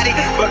my body.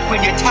 But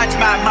when you touch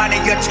my money,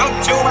 you took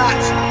too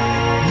much.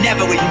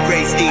 Never will you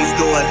grace these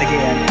doors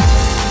again.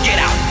 Get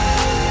out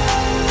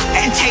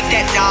and take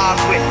that dog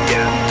with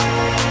you.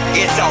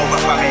 It's over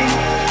for me.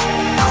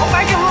 Oh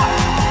my God.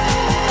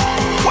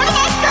 What am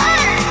I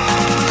saying?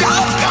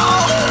 Don't go.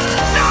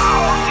 No,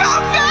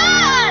 oh God.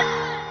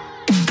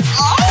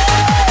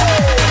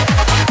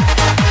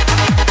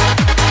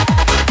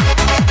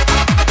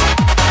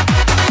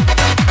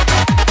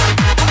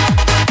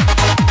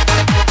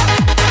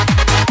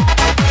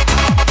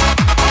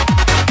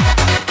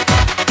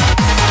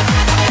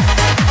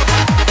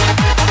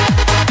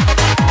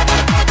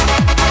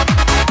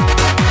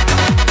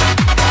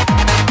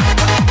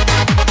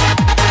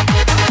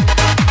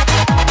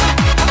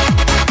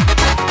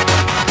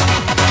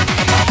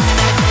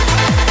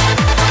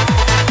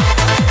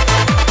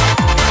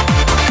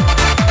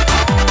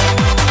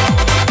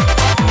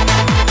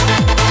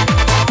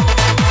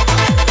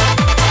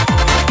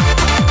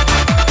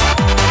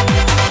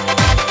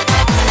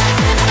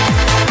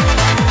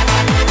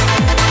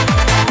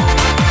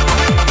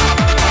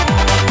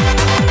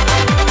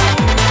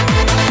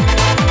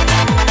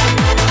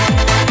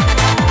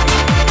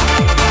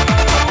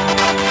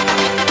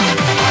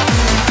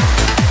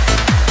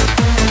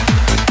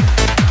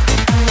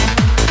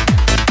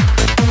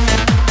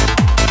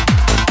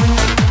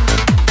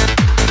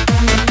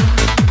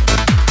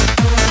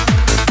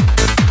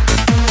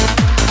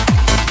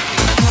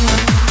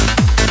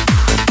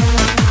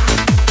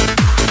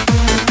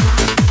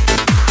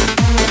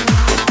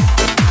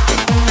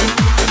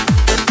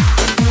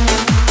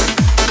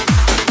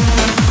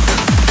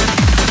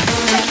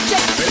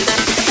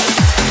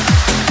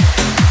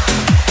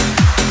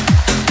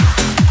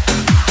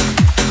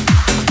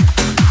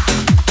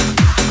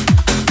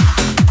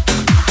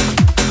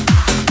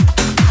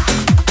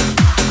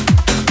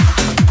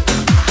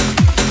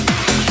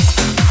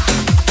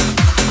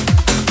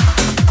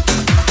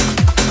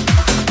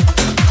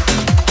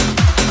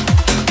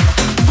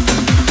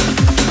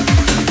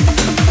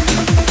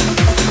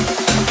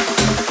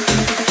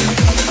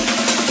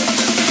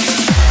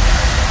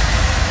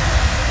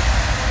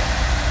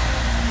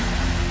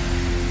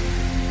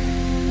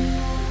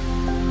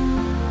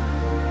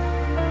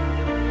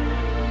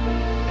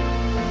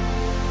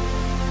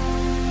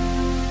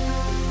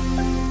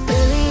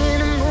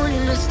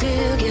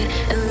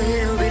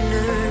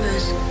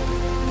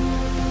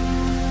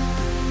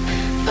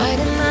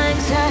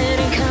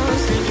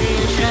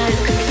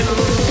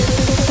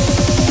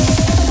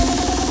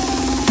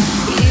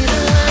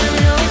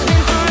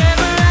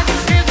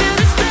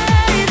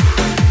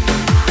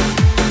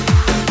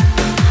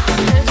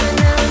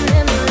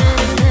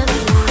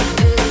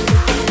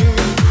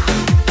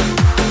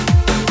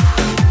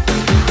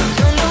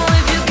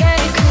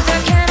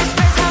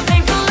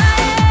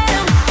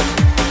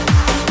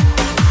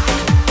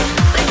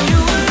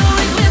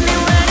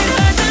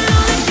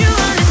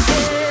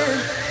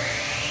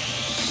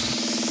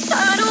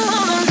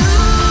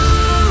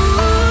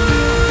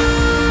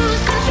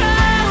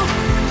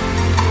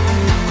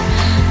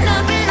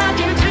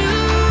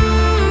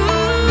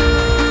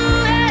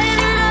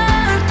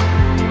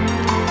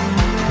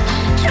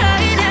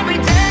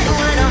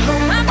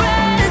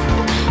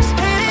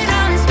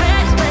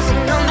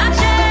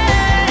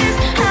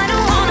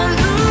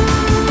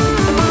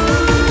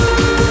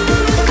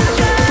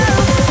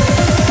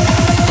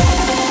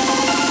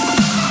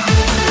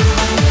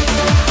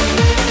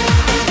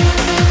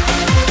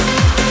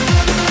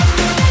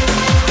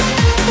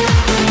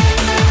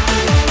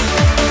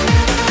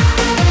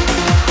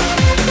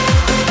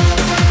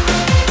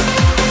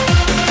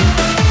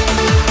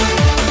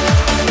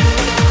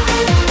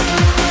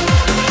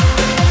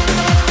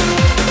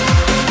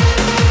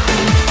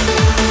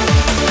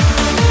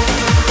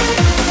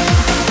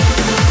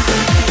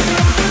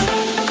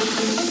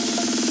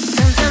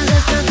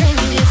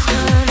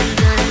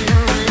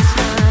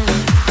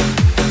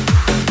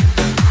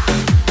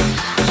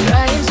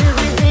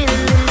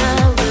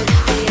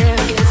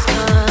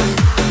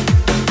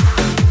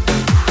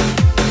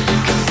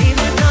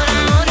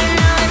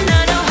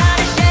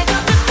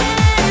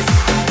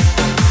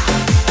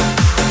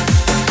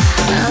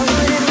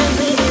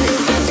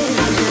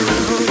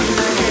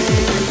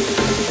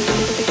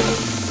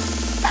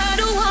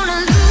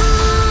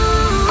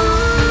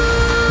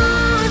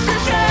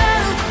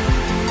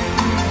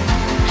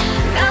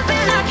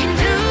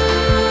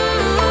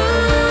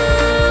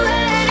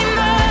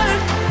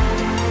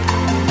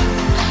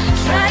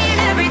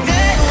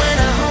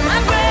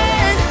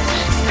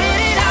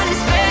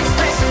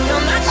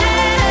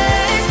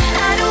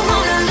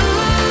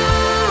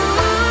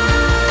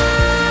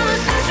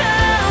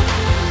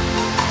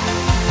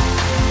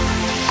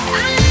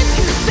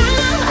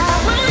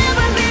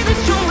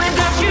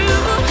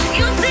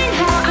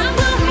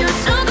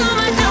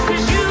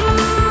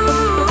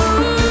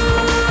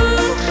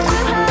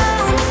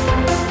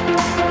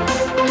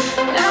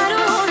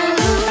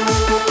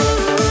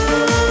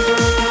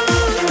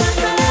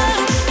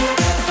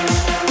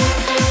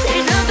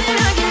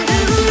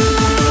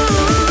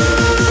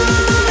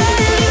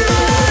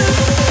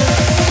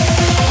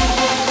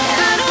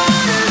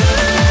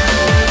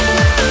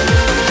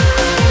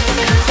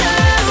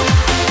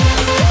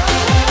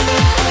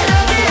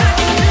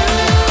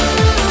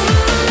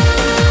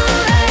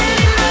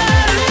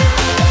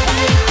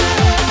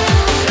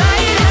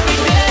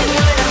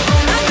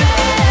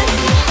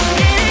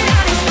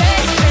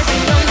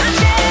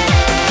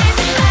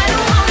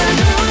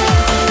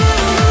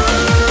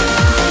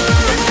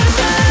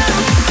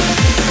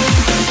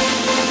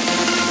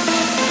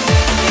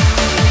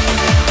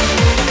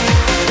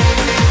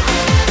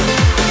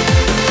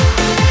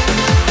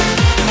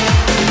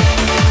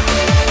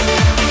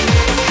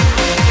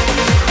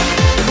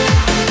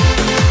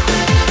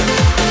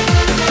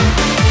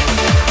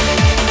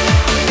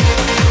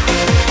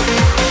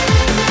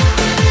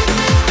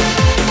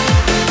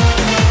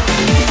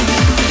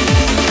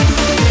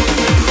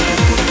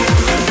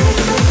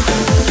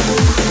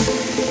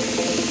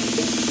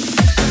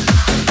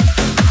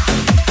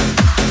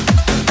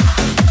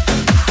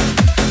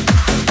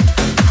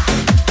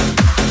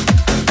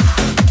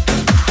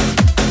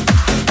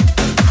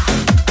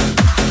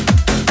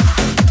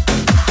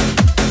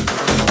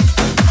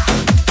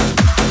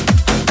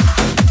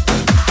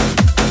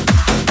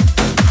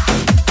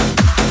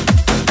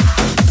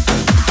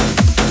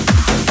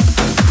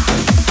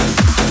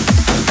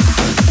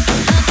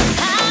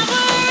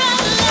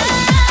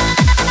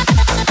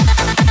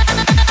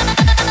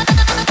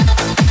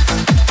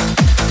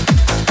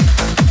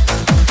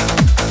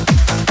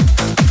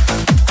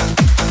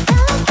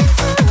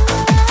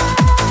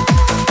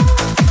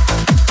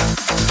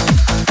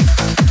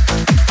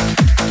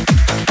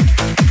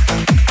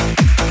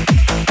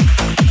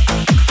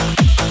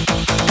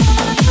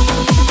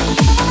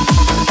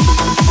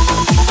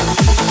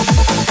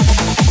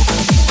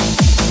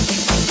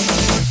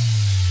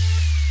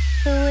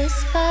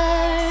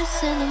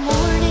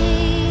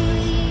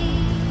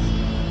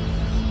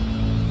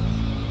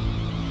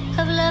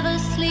 of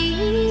lovers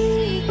sleep.